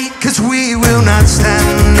night, cause we will not stand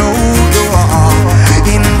no door.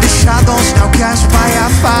 In the shadows now cast by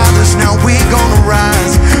our fathers, now we gonna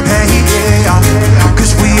rise. Hey, yeah,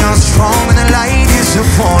 cause we are strong and the light is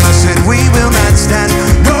upon us, and we will not stand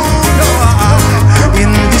no door.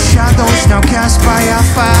 In the shadows now cast by our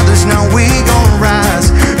fathers, now we gonna rise.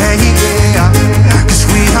 Hey, yeah, cause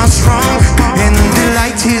we are strong and the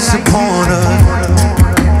light is upon us.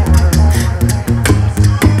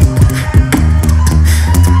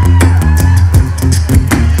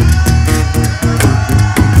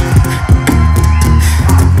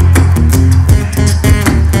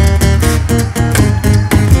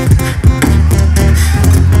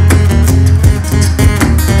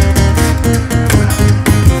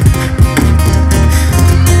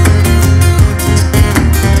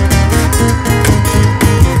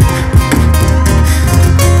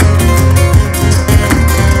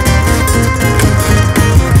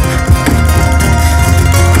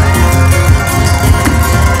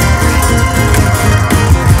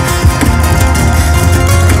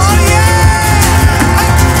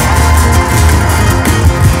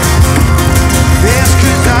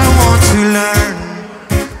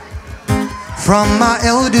 From my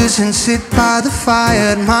elders and sit by the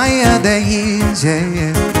fire, admire their years, yeah,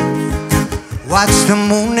 yeah. Watch the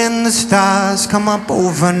moon and the stars come up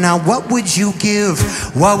over. Now what would you give?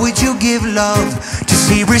 What would you give, love? To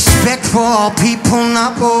see respect for all people,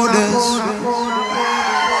 not borders.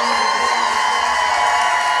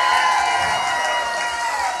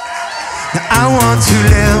 Now I want to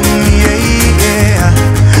live, yeah, yeah,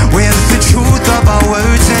 with the truth of our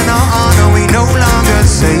words and our honor we no longer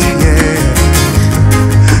say, yeah.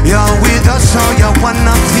 You're with us or you're one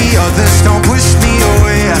of the others, don't push me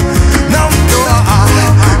away. No, no,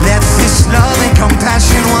 let this love and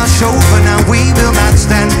compassion wash over. Now we will not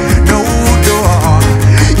stand no door.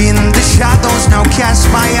 In the shadows now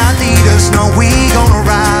cast by our leaders, now we gonna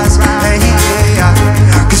rise. Hey, yeah,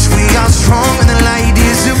 cause we are strong and the light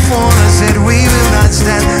is upon us, and we will not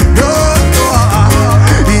stand no door.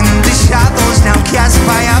 In the shadows now cast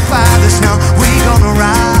by our fathers, now we gonna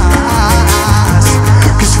rise.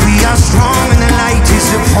 We are strong and the light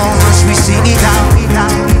is upon us, we sing it out.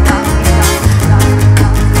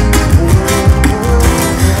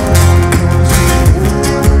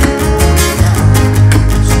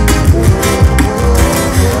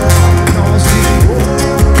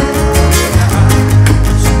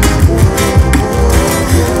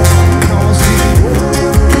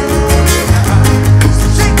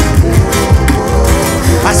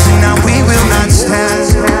 I say now we will not stand.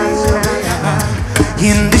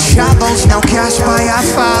 In the shadows now cast by our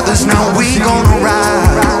fathers, now we gonna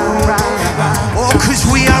rise. Oh, cause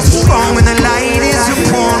we are strong and the light is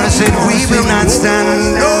upon us, and we will not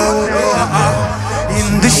stand. No.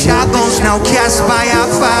 In the shadows now cast by our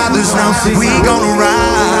fathers, now we gonna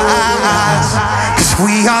rise. Cause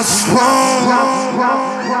we are strong.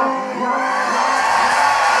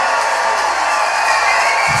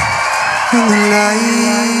 And the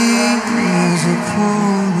light is upon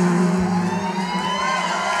us.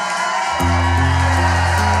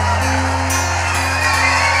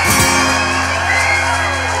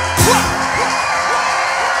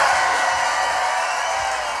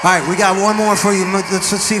 All right, we got one more for you. Let's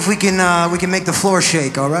see if we can make the floor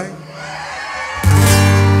shake. All right.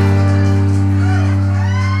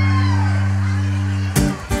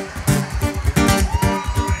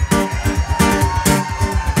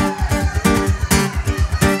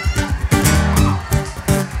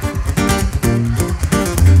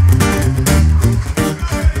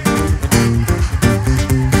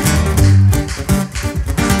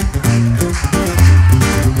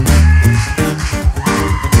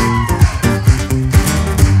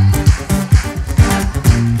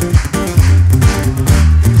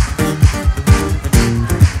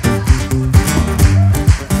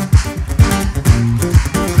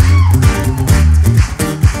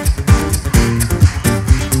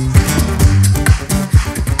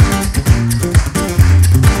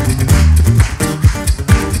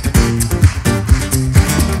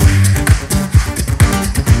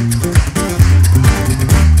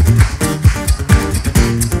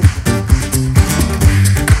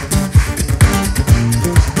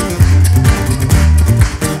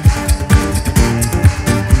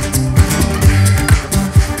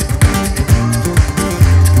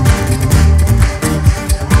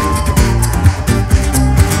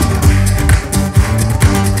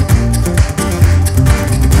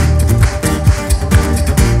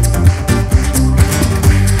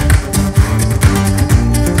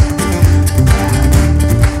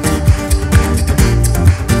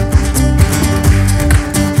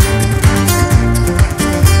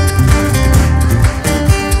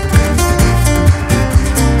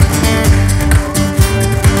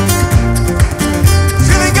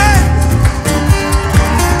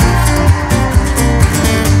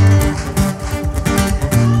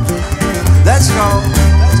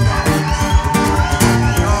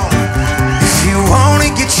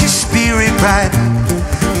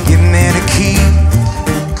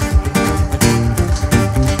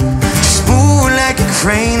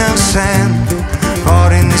 grain of sand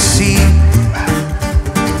caught in the sea.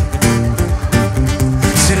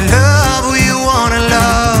 To love who you wanna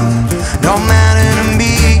love don't matter to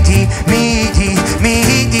me,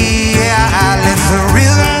 yeah. I let the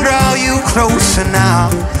rhythm draw you closer now,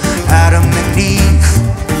 Adam and Eve.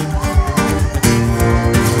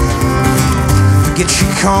 Forget your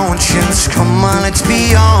conscience, come on, let's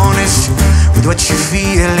be honest with what you're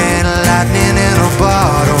feeling, lightning in a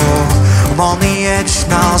bottle. I'm on the edge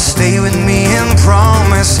now, stay with me and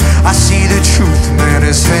promise I see the truth, man,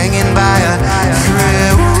 is hanging by a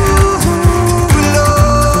thread.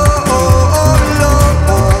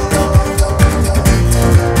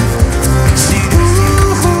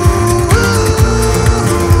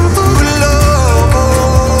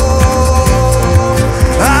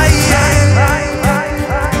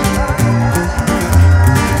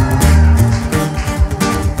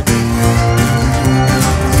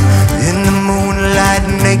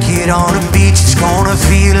 On the beach, it's gonna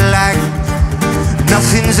feel like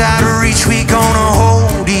nothing's out of reach. We gonna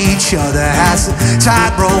hold each other as the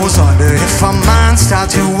tide rolls under. If our minds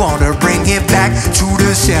start to wander, bring it back to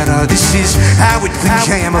the center. This is how it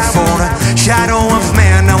became a phone, a shadow of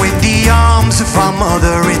man. Now in the arms of our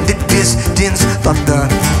mother, in the distance, thunder.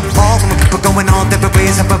 All the people going on different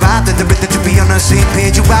ways. I provide the rhythm to be on the same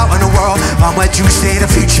page. You out in the world, on what you say, the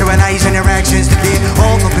future relies on your actions today.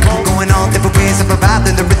 All the people going on different ways. I provide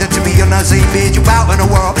the rhythm to be on the same page. You out in the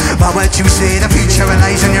world, on what you say, the future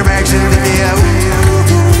relies on your actions today.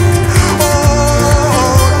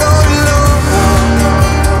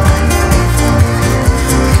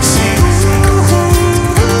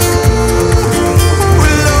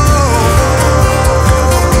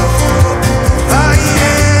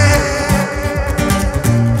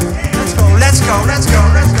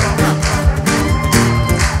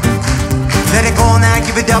 Let it go now,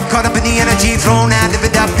 give it up, caught up in the energy, thrown out, live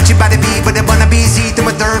it up, get your body be, but they wanna be, see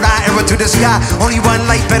through a third eye, arrow to the sky, only one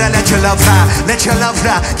life, better let your love fly, let your love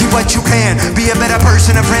fly, do what you can, be a better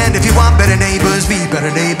person, a friend, if you want better neighbors, be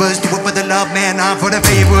better neighbors, do it for the love, man, not for the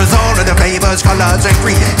favors, all of the favors, colors and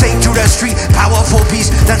free, take to the street, powerful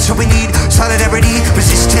peace, that's what we need, solidarity,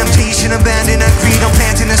 resist temptation, abandon a creed, I'm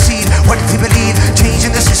planting the seed, what we believe,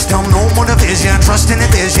 changing the system, no more division, trust in the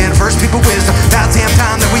vision, first people wisdom, about damn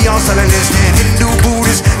time that we all start listening. Hindu,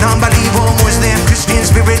 Buddhist, non-believer, Muslim, Christian,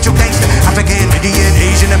 spiritual gangster, African, Indian,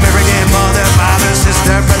 Asian, American, mother, father,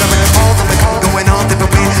 sister, brother, man, all the way going on different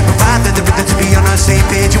ways. Provide the rhythm to be on the same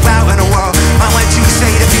page. You out in the world, I want you to say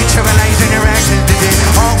the future relies in your actions today.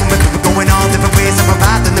 All the way going on different ways. I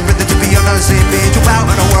provide the rhythm to be on the same page. You out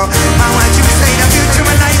in the world, I want you to say the future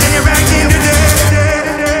relies in your actions today.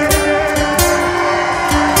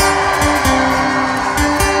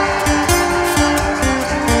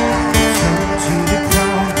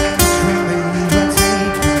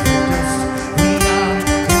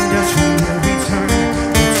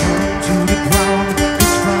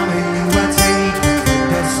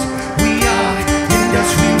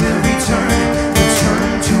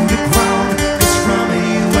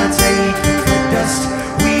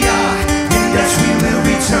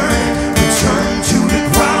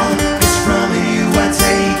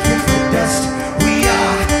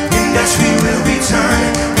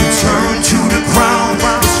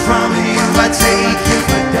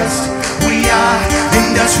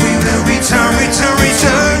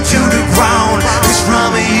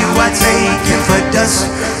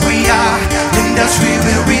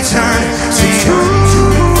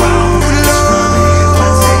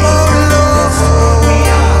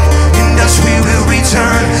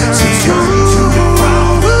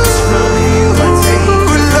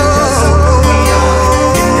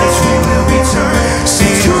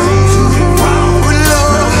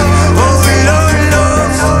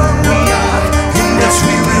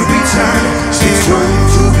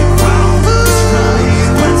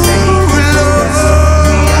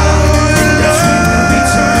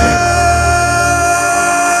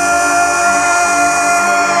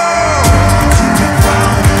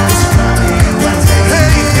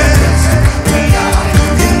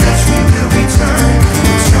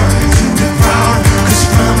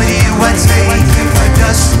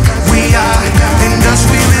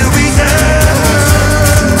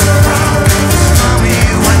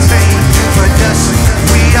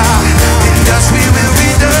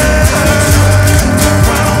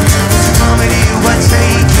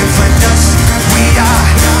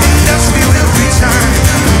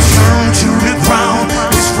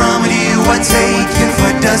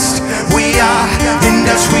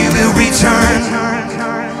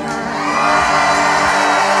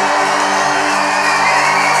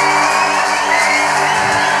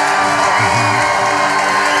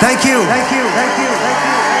 Thank you. Thank you. Thank you. Thank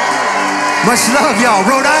you. Much love, y'all.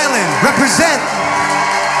 Rhode Island, represent.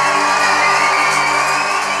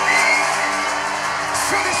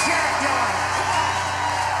 Sugarshack, y'all.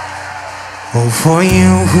 Oh, for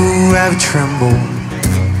you who have trembled.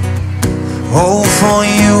 Oh, for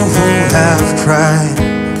you who have cried.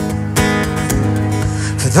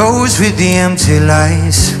 For those with the empty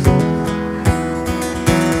lies.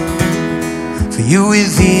 For you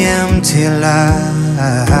with the empty lies.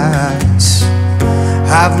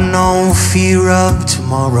 I've no fear of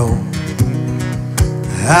tomorrow.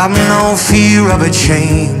 I've no fear of a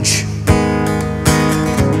change.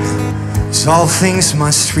 'Cause all things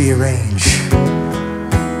must rearrange.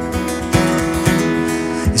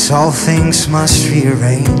 Yes, all things must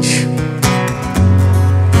rearrange.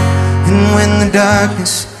 And when the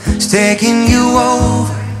darkness is taking you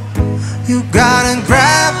over, you gotta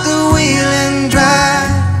grab the wheel and drive.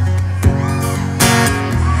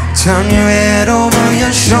 Turn your head over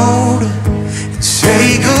your shoulder and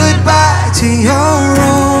say goodbye to your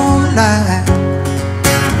old life.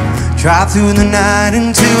 Drive through the night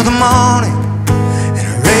until the morning and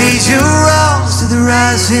raise your arms to the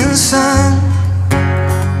rising sun.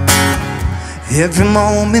 Every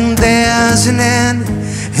moment there's an end,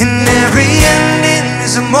 and every ending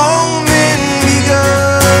is a moment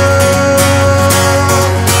begun.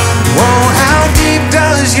 Oh, how deep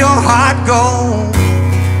does your heart go?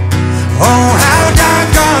 Oh, how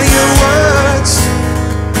dark are your words?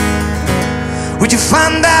 Would you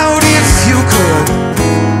find out if you could?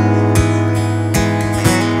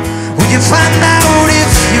 Would you find out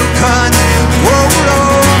if you could? Oh,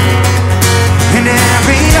 Lord. In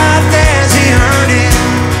every heart there's a hurting,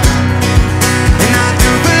 and I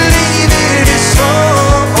do believe it is so.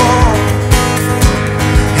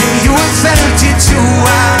 And you have felt it too,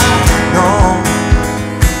 I know.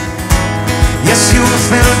 Yes, you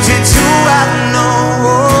felt it too, I know.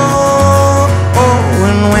 Oh,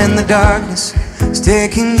 and when the darkness is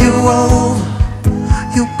taking you over,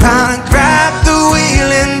 you gotta grab the wheel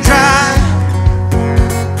and drive.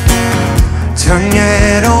 Turn your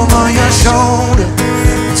head over your shoulder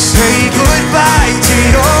and say goodbye to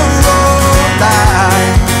your old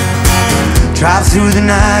life. Drive through the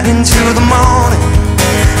night into the morning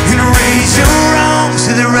and raise your arms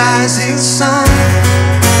to the rising sun.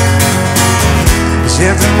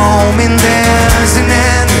 Every moment there's an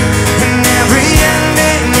end, and every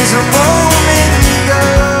ending is a moment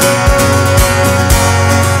begun.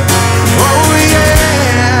 Oh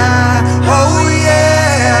yeah, oh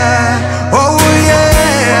yeah, oh yeah,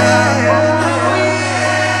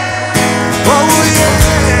 oh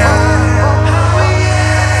yeah,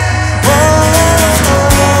 oh.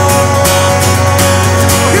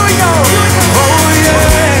 Here we go. Oh yeah,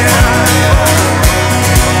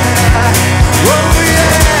 oh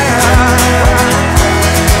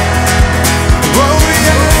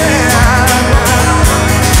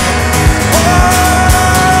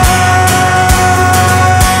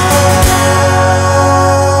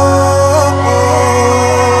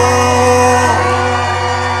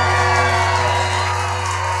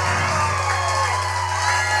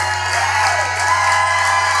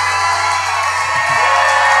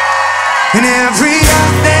in every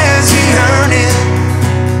heart there's a yearning,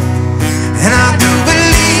 and I do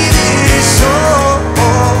believe it is so.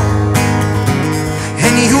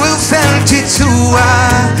 And you have felt it too,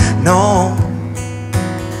 I know.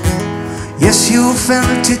 Yes, you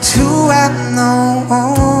felt it too, I know.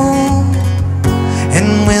 And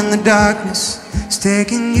when the darkness is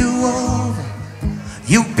taking you over,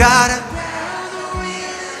 you gotta.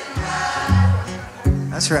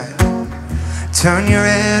 That's right. Turn your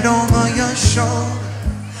head over your shoulder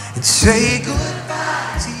and say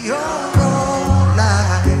goodbye to your old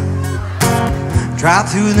life. Drive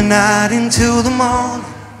through the night until the morning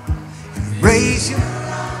and raise your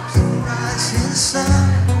arms to the rising sun.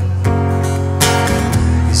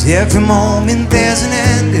 'Cause every moment there's an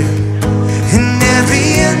ending, and every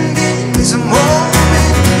ending is a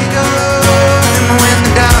moment begun. And when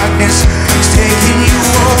the darkness is taking you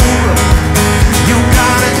over, you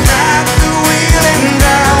gotta grab the wheel and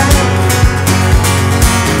drive.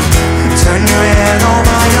 Turn your head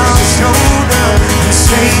over your shoulder and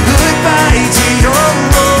say goodbye to your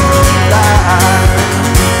old life.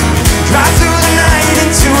 Drive through the night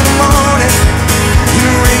into the morning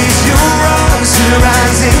and raise your arms to the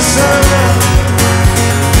rising sun.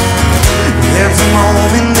 Every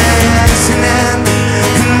moment there's an end,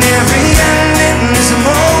 and every ending is a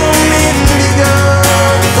moment begun.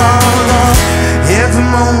 Every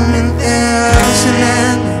moment there's an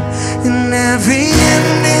end, and every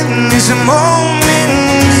ending is a moment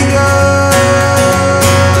begun.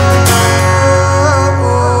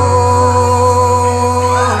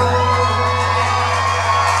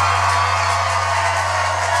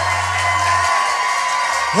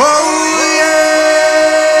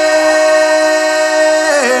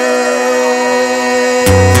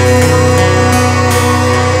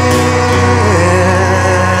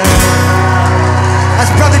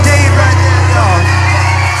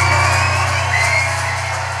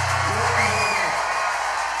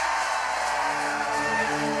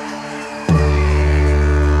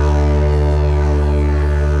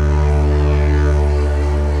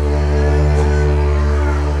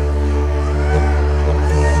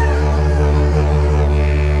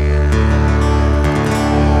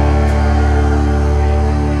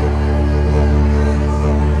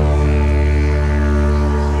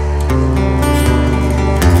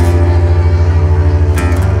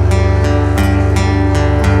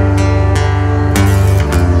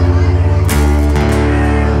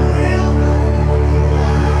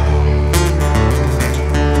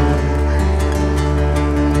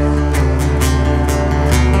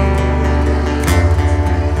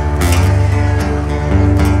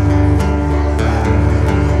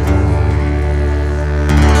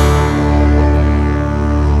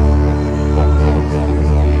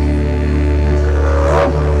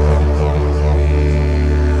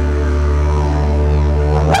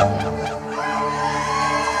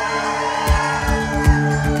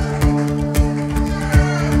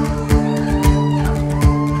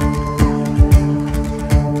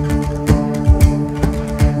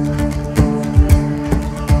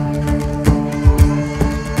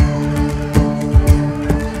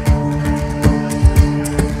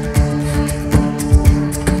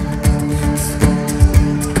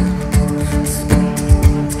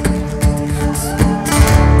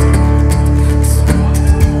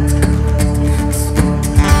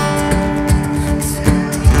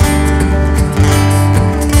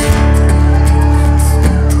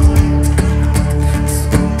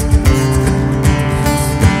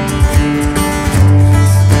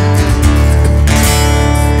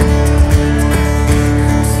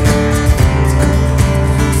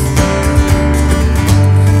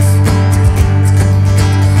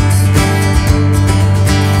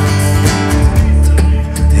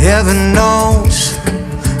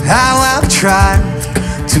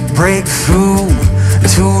 break through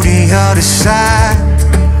to the other side.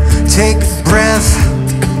 Take a breath,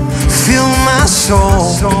 feel my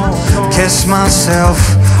soul, kiss myself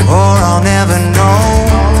or I'll never know.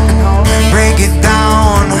 Break it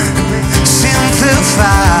down,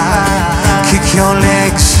 simplify, kick your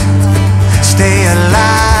legs, stay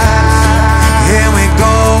alive. Here we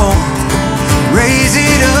go, raise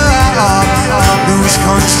it up, lose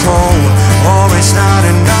control or it's not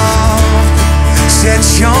enough. Set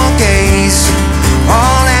your gaze,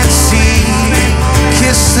 all at sea,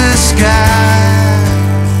 kiss the sky,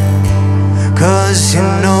 'cause you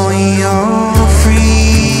know you're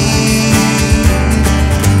free.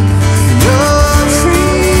 You're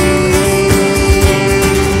free.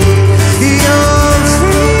 You're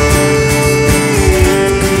free.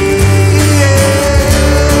 Yeah.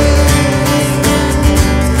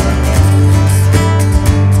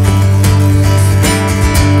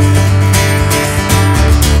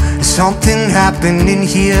 Something happened in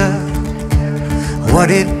here. What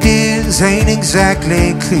it is ain't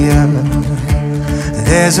exactly clear.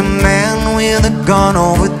 There's a man with a gun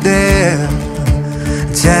over there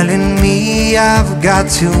telling me I've got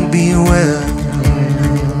to beware.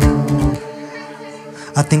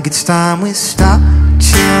 I think it's time we stop,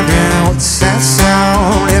 children. What's that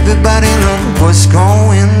sound? Everybody look what's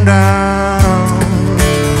going down.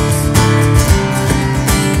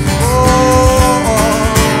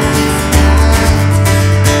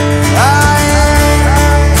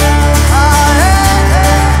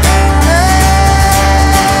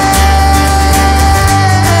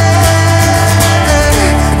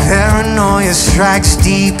 Strikes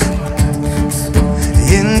deep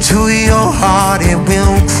into your heart, it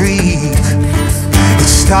will creep. It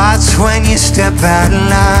starts when you step out of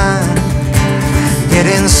line,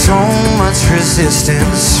 getting so much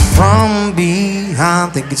resistance from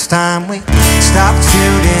behind. Think it's time we stop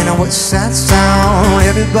shooting. What's that sound?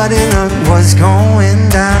 Everybody look what's going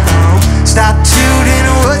down. Stop shooting.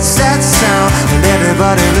 What's that sound?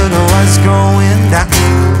 Everybody look what's going down.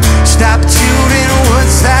 Stop shooting,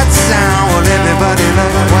 what's that sound? Well, everybody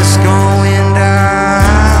look what's going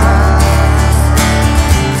down.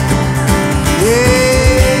 Yeah,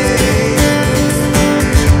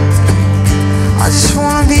 I just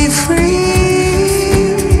wanna be free.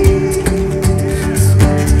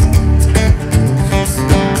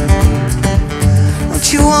 Don't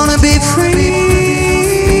you wanna be free?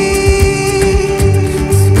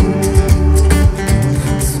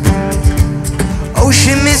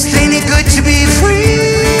 Ocean mist, ain't it good to be free?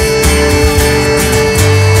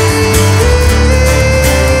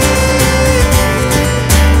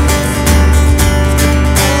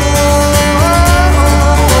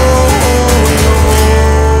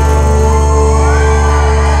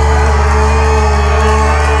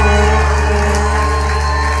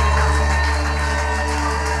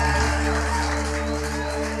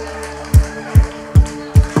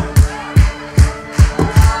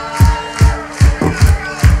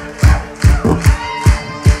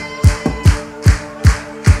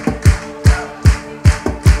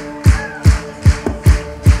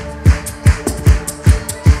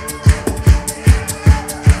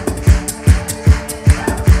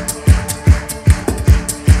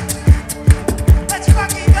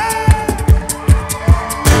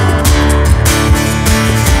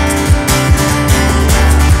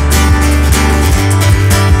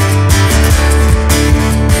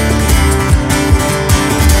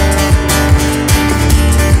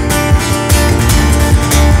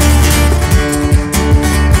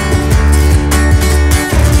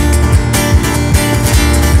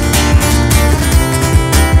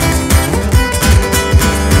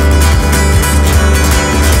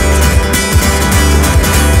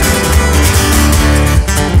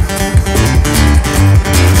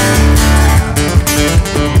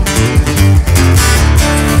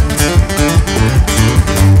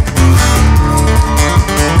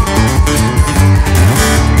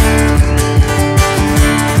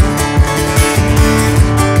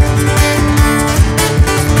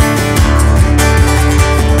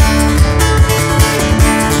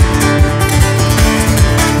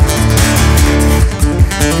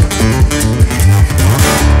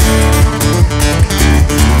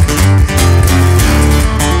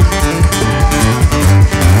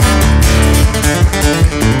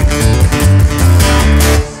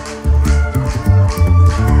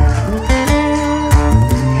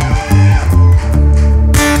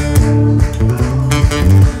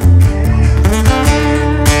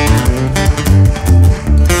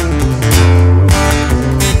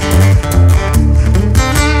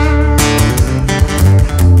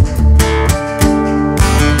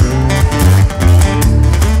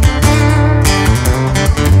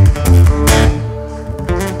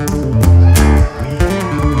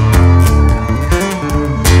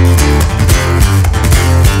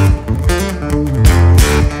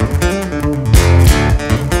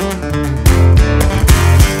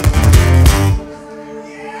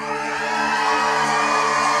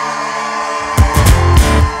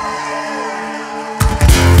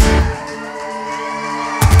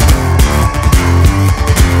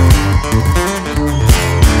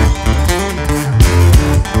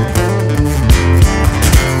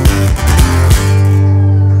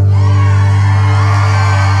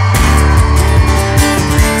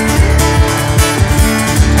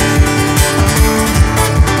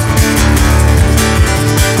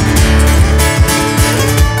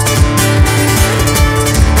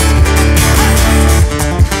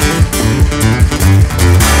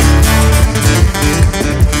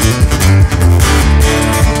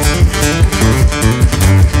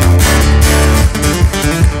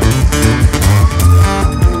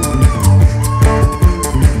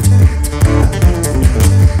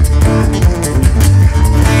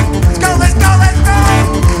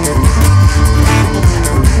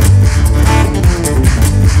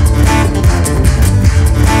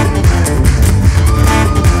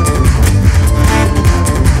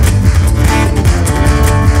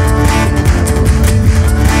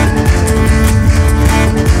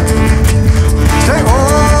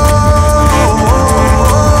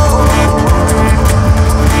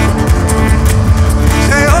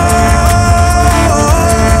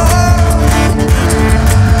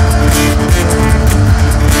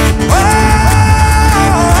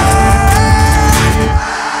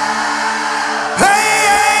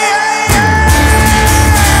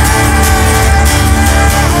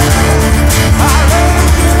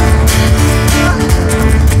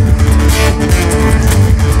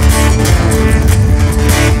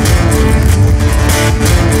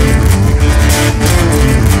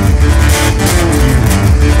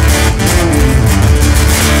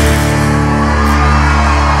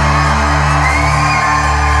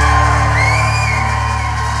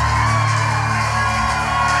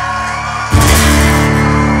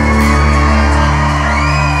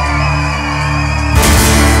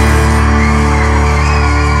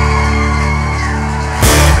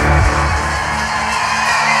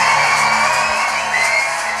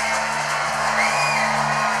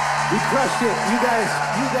 You crushed it. You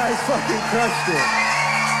guys fucking crushed it.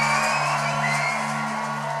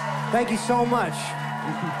 Thank you so much.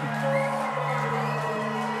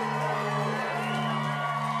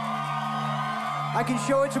 I can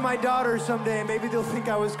show it to my daughters someday. Maybe they'll think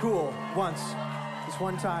I was cool once. This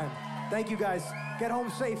one time. Thank you guys. Get home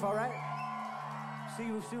safe, all right? See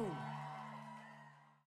you soon.